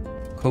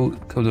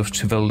 Code of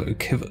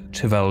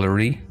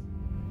chivalry.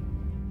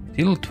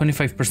 Deal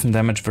 25%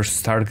 damage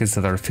versus targets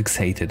that are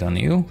fixated on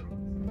you.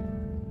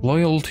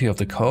 Loyalty of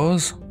the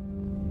cause.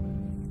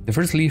 The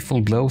first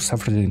lethal blow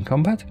suffered in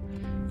combat.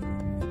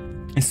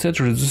 Instead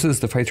reduces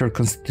the fighter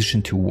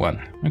constitution to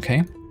 1.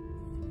 Okay.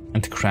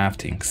 And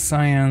crafting.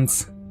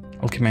 Science.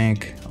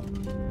 Alchemic.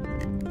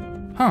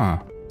 Huh.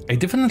 I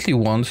definitely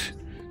want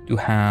to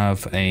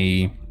have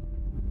a...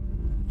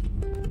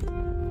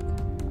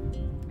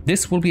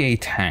 This will be a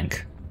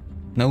tank.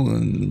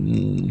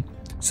 No...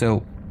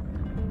 So...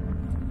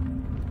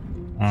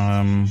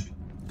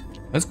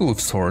 Let's go with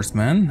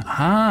swordsman.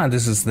 Ah,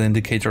 this is the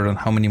indicator on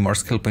how many more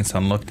skill points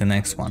unlock the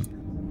next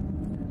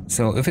one.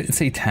 So if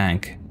it's a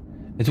tank,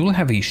 it will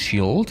have a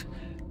shield,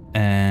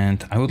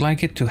 and I would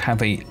like it to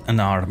have an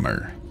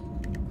armor.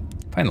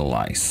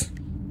 Finalize.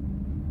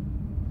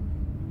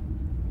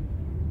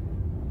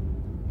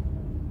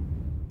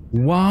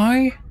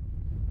 Why?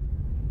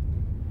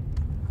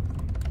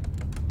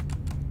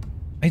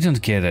 I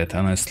don't get it,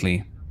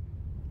 honestly.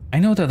 I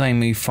know that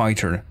I'm a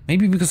fighter.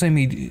 Maybe because I'm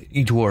a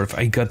dwarf,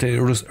 I got a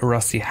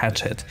rusty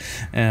hatchet.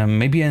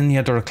 Maybe any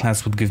other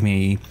class would give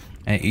me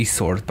a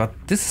sword, but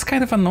this is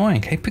kind of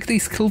annoying. I picked a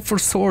skill for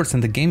swords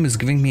and the game is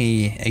giving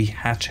me a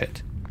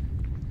hatchet.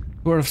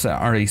 Dwarves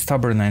are a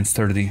stubborn and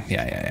sturdy.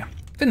 Yeah.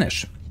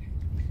 Finish.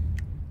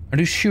 Are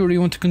you sure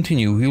you want to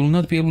continue? You will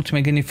not be able to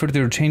make any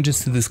further changes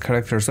to this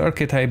character's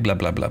archetype, blah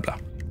blah blah blah.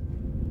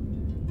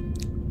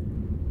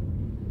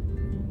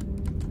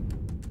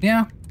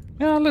 Yeah,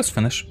 let's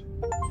finish.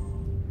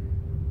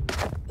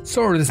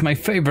 Sword is my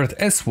favorite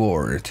S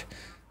word.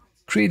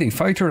 Create a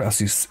fighter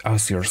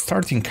as your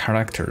starting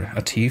character.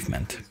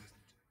 Achievement.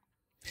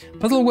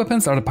 Battle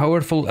weapons are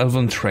powerful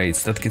elven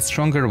traits that get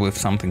stronger with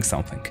something.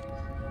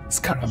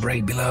 Skara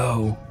Brae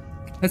below.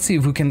 Let's see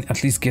if we can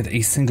at least get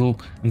a single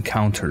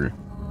encounter.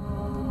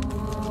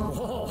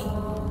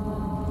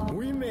 Oh,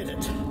 we made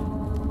it.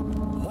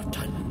 What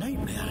a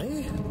nightmare,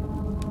 eh?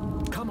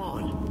 Come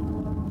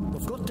on.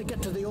 We've got to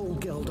get to the old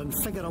guild and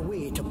figure a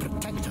way to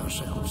protect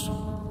ourselves.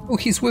 Oh,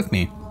 he's with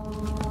me.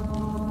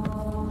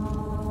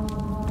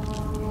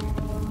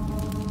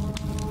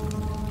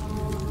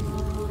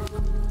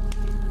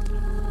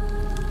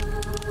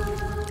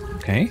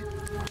 Okay.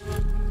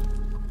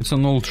 It's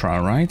an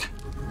ultra, right?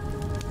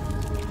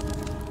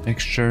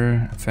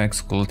 Texture,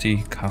 effects,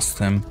 quality,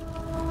 custom.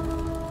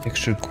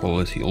 Texture,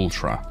 quality,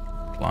 ultra.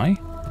 Apply.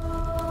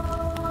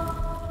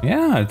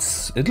 Yeah,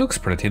 it looks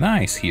pretty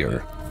nice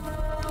here.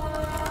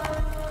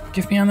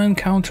 Give me an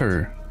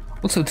encounter.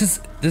 Also, this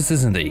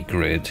isn't a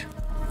grid.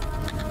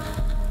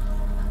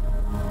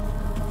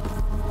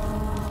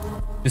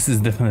 This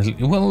is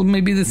definitely, well,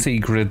 maybe this is a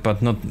grid,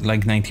 but not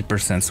like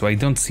 90%, so I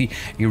don't see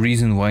a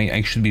reason why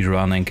I should be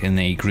running in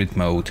a grid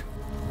mode.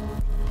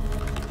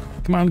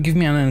 Come on, give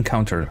me an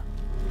encounter.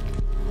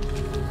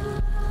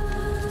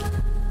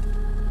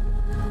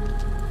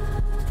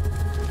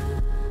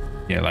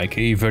 Yeah, like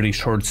a very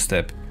short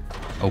step.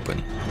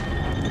 Open.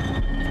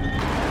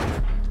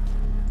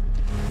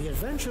 The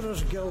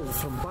Adventurers Guild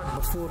from back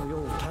before the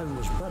old town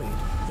was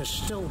buried is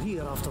still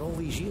here after all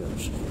these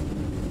years.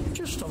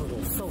 Just a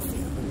little filthy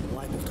and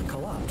liable to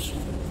collapse.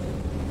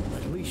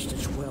 At least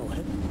it's well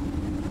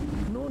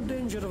hidden. No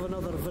danger of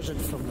another visit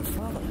from the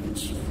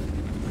Fatherlands.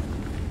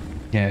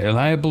 Yeah,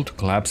 liable to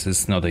collapse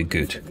is not a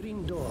good.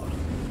 Green door.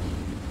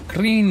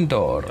 Green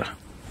door.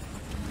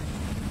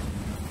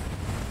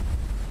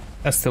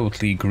 That's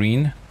totally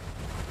green.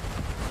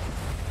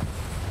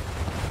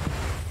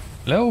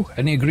 Hello?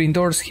 Any green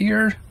doors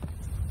here?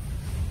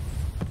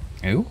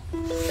 Oh?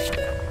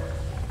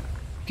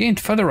 Gained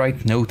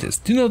Featherite notice.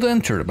 Do not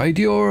enter. By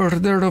the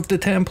order of the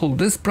temple,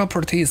 this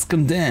property is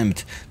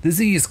condemned.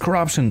 Disease,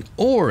 corruption,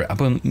 or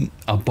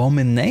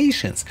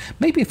abominations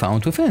may be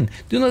found within.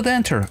 Do not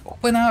enter.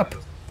 Open up.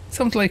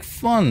 Sounds like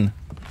fun.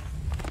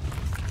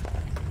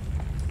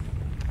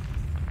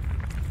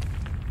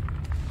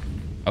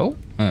 Oh?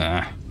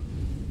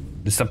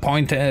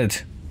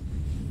 Disappointed.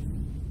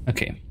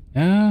 Okay.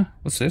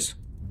 What's this?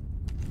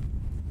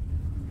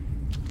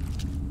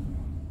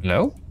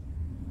 Hello?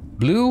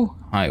 Blue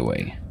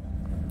highway.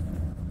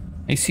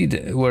 I see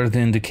where the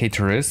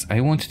indicator is.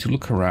 I want to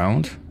look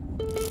around.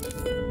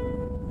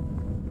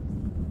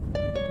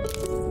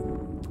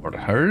 For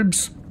the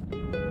herbs.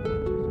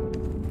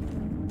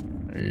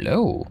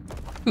 Hello.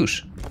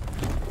 Push.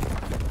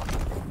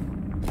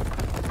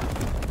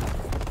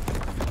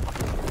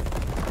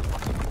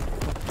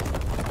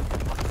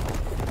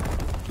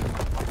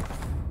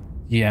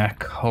 Yeah,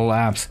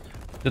 collapse.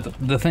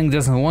 The thing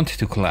doesn't want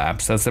to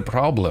collapse, that's the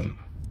problem.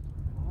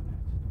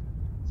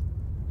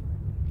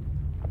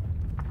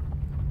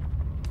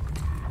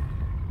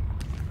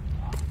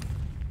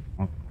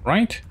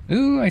 Right?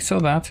 Ooh, I saw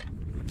that.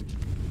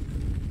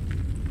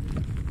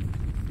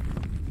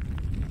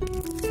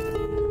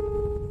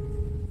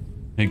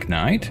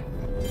 Ignite?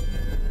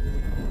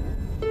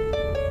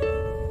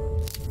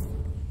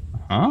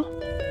 Uh-huh.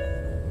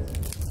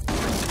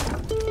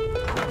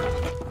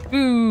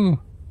 Ooh!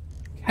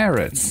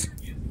 Carrots.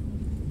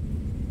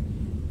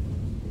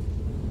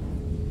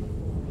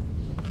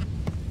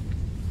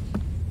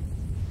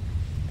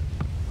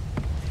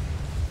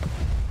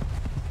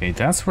 Okay,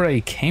 that's where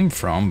I came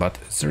from, but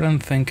is there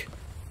anything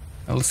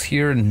else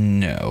here?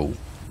 No.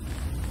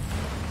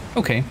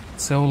 Okay,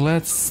 so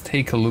let's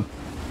take a look.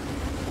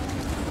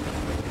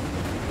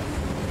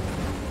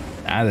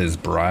 That is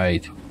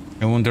bright.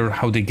 I wonder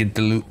how they get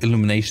the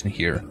illumination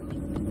here.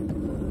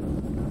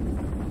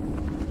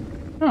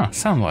 Ah,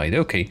 sunlight,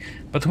 okay.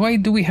 But why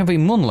do we have a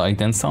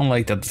moonlight and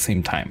sunlight at the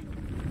same time?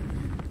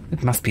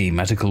 It must be a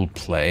magical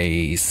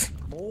place.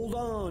 Hold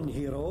on,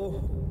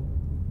 hero.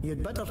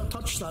 You'd better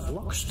touch that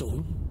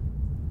luckstone.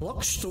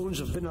 Luckstones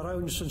have been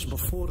around since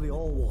before the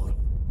All-War.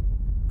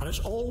 And it's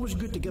always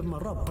good to give them a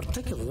rub,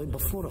 particularly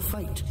before a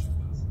fight.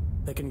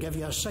 They can give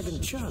you a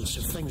second chance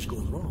if things go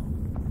wrong.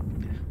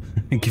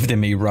 Give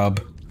them a rub.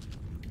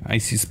 I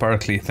see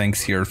sparkly things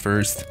here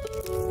first.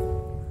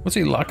 What's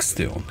a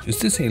luckstone? Is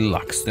this a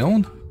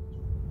luckstone?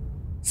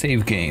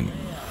 Save game.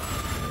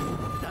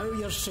 Now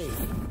you're safe.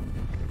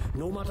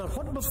 No matter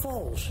what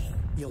befalls,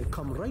 you'll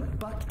come right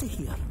back to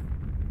here.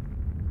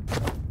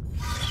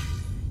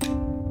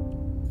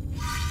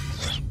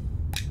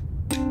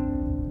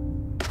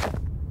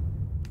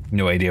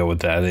 No idea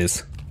what that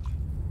is.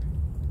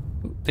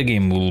 The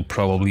game will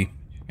probably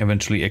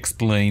eventually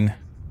explain.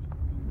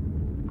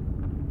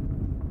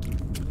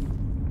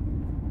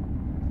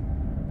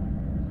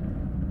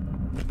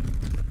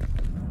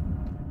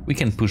 We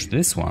can push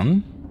this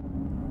one.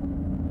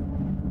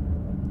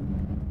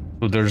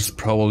 So there's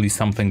probably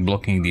something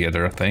blocking the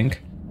other thing.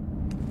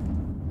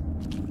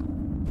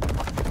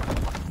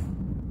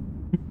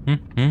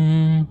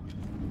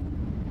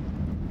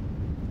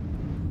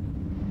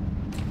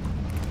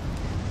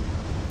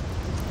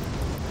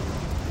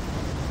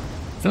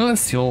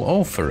 Celestial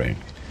offering.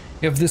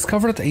 You have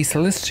discovered a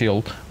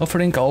celestial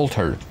offering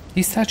altar.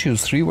 These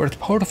statues reward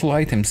powerful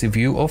items if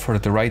you offer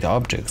the right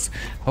objects.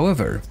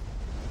 However,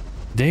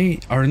 they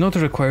are not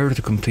required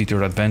to complete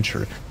your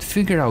adventure. To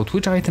figure out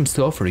which items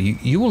to offer,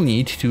 you will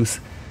need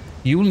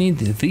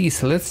the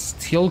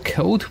Celestial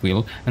Code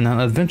Wheel and an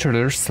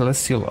Adventurer's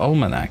Celestial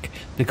Almanac.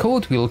 The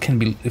Code Wheel can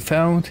be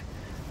found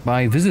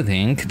by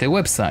visiting the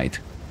website.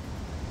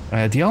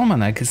 The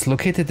Almanac is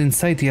located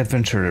inside the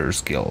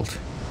Adventurers Guild.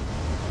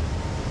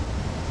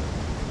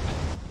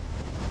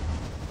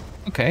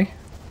 Okay.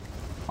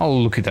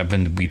 I'll look it up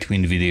in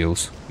between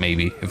videos,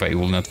 maybe, if I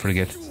will not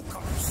forget.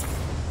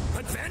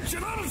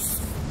 Adventurers!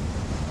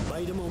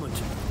 Wait a moment.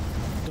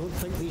 Don't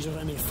think these are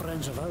any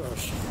friends of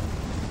ours.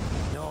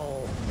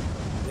 No,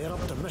 they're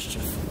up to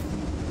mischief.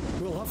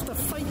 We'll have to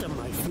fight them,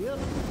 I fear.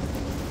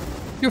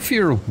 You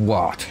fear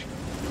what?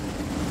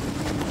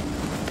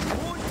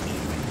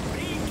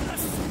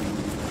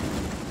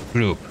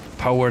 Group,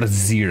 power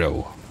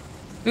 0.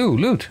 Ooh,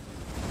 loot.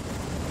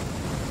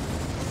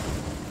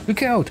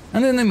 Look out,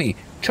 an enemy.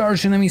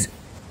 Charge enemies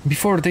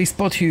before they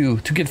spot you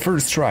to get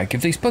first strike.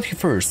 If they spot you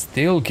first,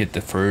 they'll get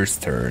the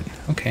first turn.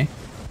 Okay.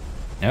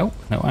 No,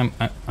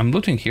 I'm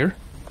looting here.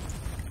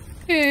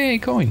 Yay,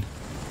 coin.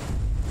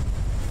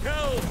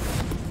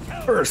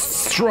 First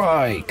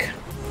strike.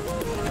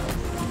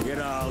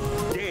 You're all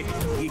dead.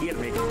 You get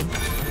me.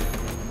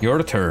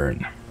 Your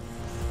turn.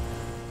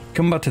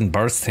 Combat in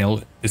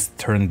Barstow is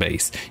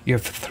turn-based. You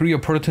have 3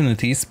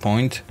 opportunities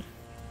point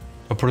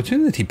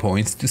opportunity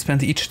points to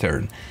spend each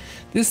turn.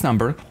 This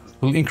number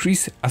will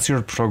increase as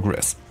you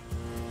progress.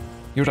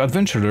 Your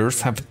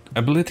adventurers have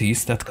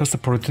abilities that cost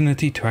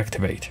opportunity to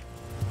activate.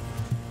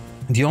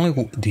 The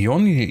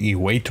only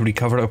way to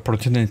recover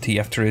opportunity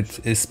after it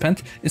is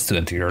spent is to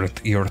enter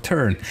your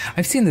turn.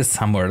 I've seen this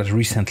somewhere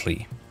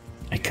recently.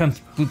 I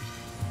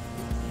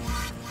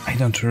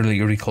don't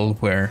really recall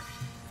where.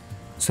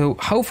 So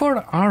how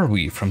far are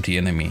we from the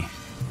enemy?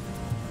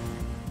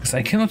 Because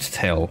I cannot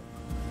tell.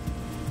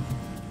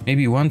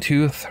 Maybe 1,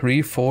 2,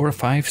 3, 4,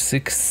 5,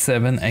 6,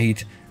 7,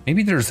 8.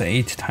 Maybe there's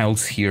 8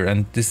 tiles here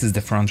and this is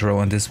the front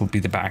row and this will be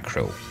the back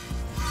row.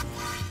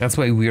 That's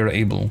why we are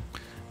able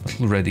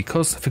already.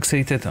 Cause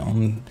fixated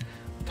on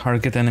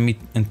target enemy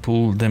and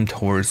pull them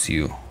towards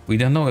you. We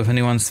don't know if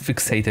anyone's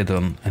fixated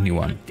on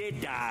anyone.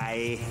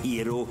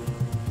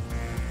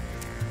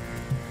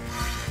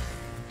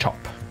 Chop.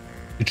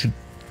 It should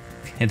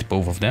hit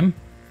both of them.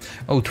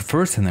 Oh, to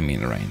first enemy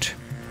in range.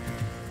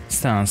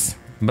 Stance.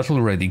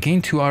 Battle ready.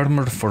 Gain 2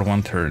 armor for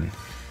 1 turn.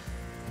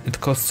 It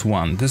costs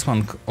 1. This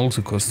one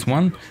also costs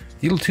 1.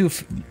 Deal 2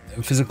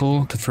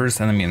 physical to first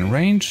enemy in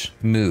range.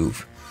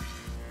 Move.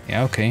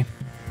 Yeah, okay.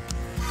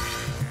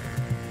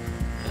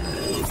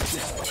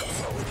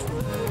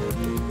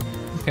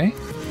 Okay.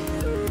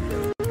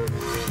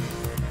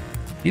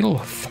 Deal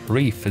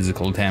 3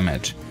 physical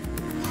damage.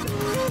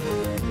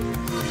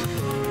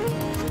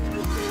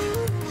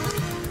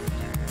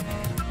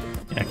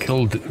 Yeah,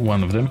 killed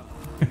one of them.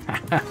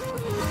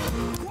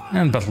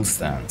 And battle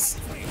stance.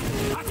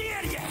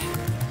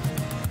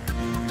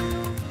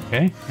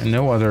 Okay, and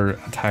no other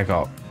attack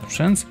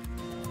options.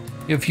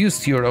 You've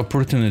used your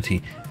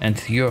opportunity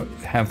and you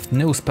have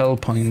no spell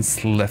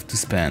points left to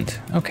spend.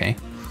 Okay,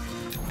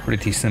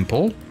 pretty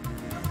simple.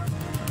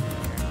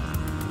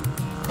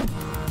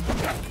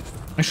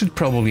 I should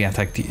probably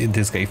attack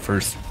this guy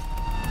first.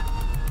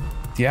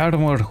 The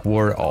armor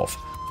wore off.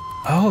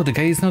 Oh, the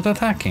guy is not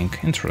attacking.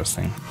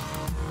 Interesting.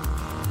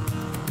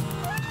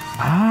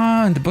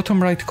 Ah, in the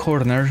bottom right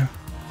corner,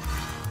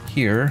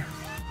 here,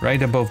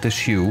 right above the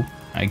shoe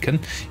icon,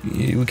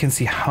 we can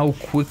see how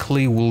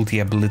quickly will the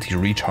ability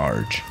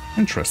recharge.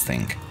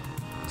 Interesting.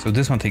 So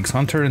this one takes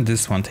 1 turn,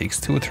 this one takes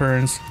 2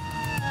 turns.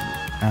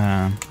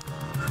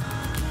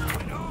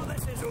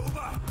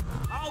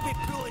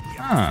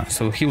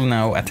 So he will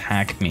now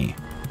attack me.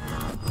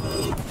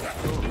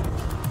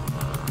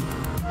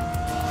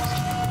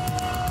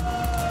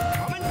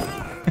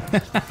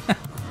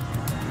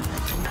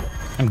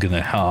 I'm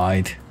gonna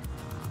hide.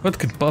 What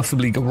could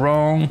possibly go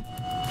wrong?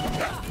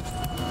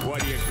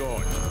 What you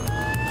got?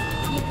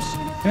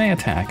 Can I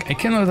attack? I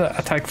cannot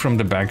attack from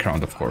the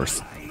background, of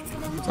course.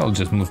 So I'll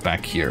just move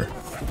back here.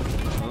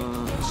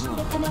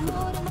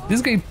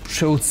 This guy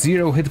showed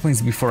 0 hit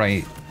points before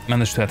I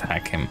managed to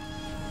attack him.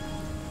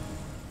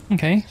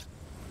 Okay.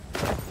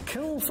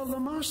 Kill for the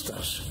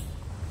masters.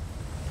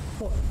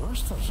 What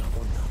masters, I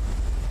wonder?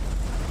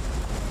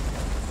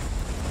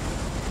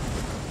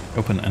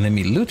 Open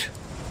enemy loot.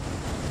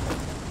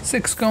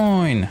 6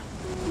 coin.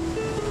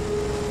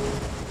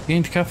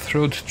 Gained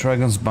cutthroat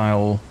dragon's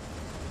bile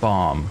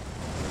bomb.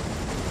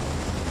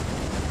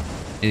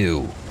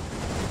 Ew.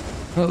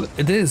 Well,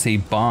 it is a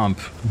bomb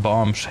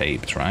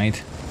shaped,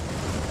 right?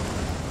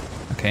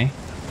 Okay.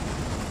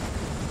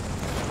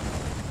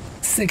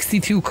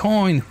 62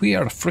 coin. We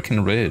are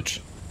freaking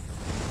rich.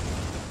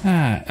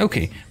 Ah,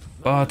 okay,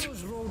 but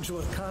Those rogues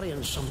were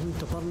carrying something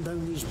to burn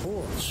down these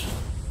boards.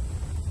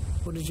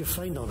 What did you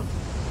find on them?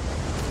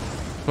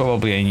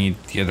 probably I need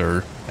the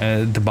other,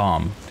 the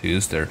bomb to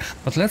use there.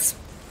 But let's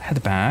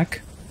head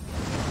back.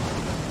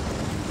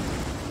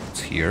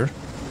 It's here.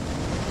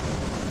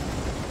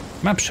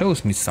 Map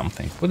shows me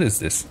something. What is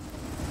this?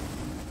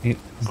 A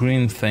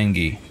green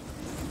thingy.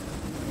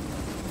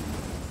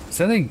 Is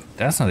that a...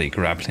 That's not a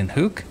grappling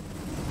hook.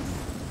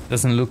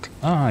 Doesn't look...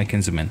 Ah, I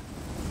can zoom in.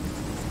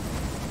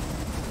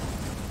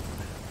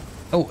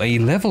 Oh, a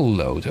level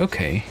load.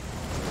 Okay.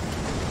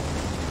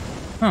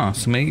 Ah,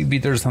 so maybe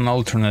there's an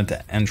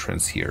alternate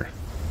entrance here.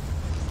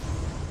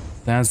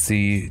 That's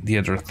the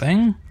other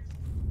thing.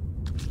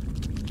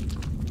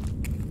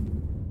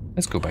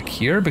 Let's go back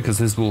here, because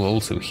this will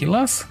also heal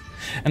us.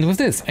 And with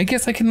this, I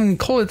guess I can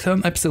call it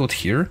an episode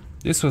here.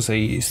 This was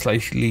a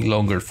slightly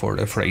longer for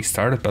a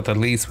start, but at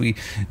least we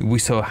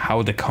saw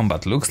how the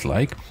combat looks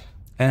like.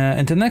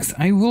 And the next,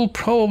 I will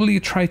probably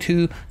try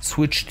to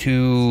switch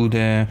to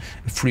the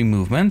free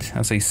movement.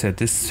 As I said,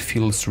 this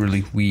feels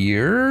really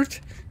weird.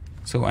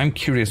 So I'm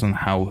curious on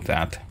how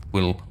that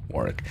will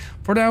work.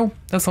 For now,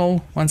 that's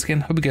all. Once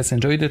again, hope you guys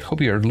enjoyed it.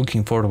 Hope you are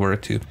looking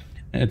forward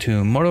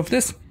to more of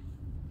this.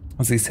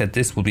 As I said,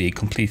 this will be a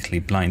completely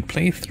blind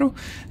playthrough,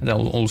 and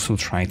I'll also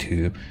try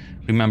to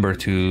remember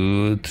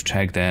to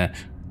check the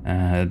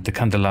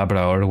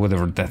candelabra or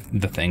whatever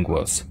the thing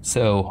was.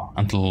 So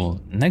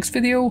until next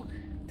video,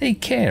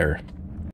 take care.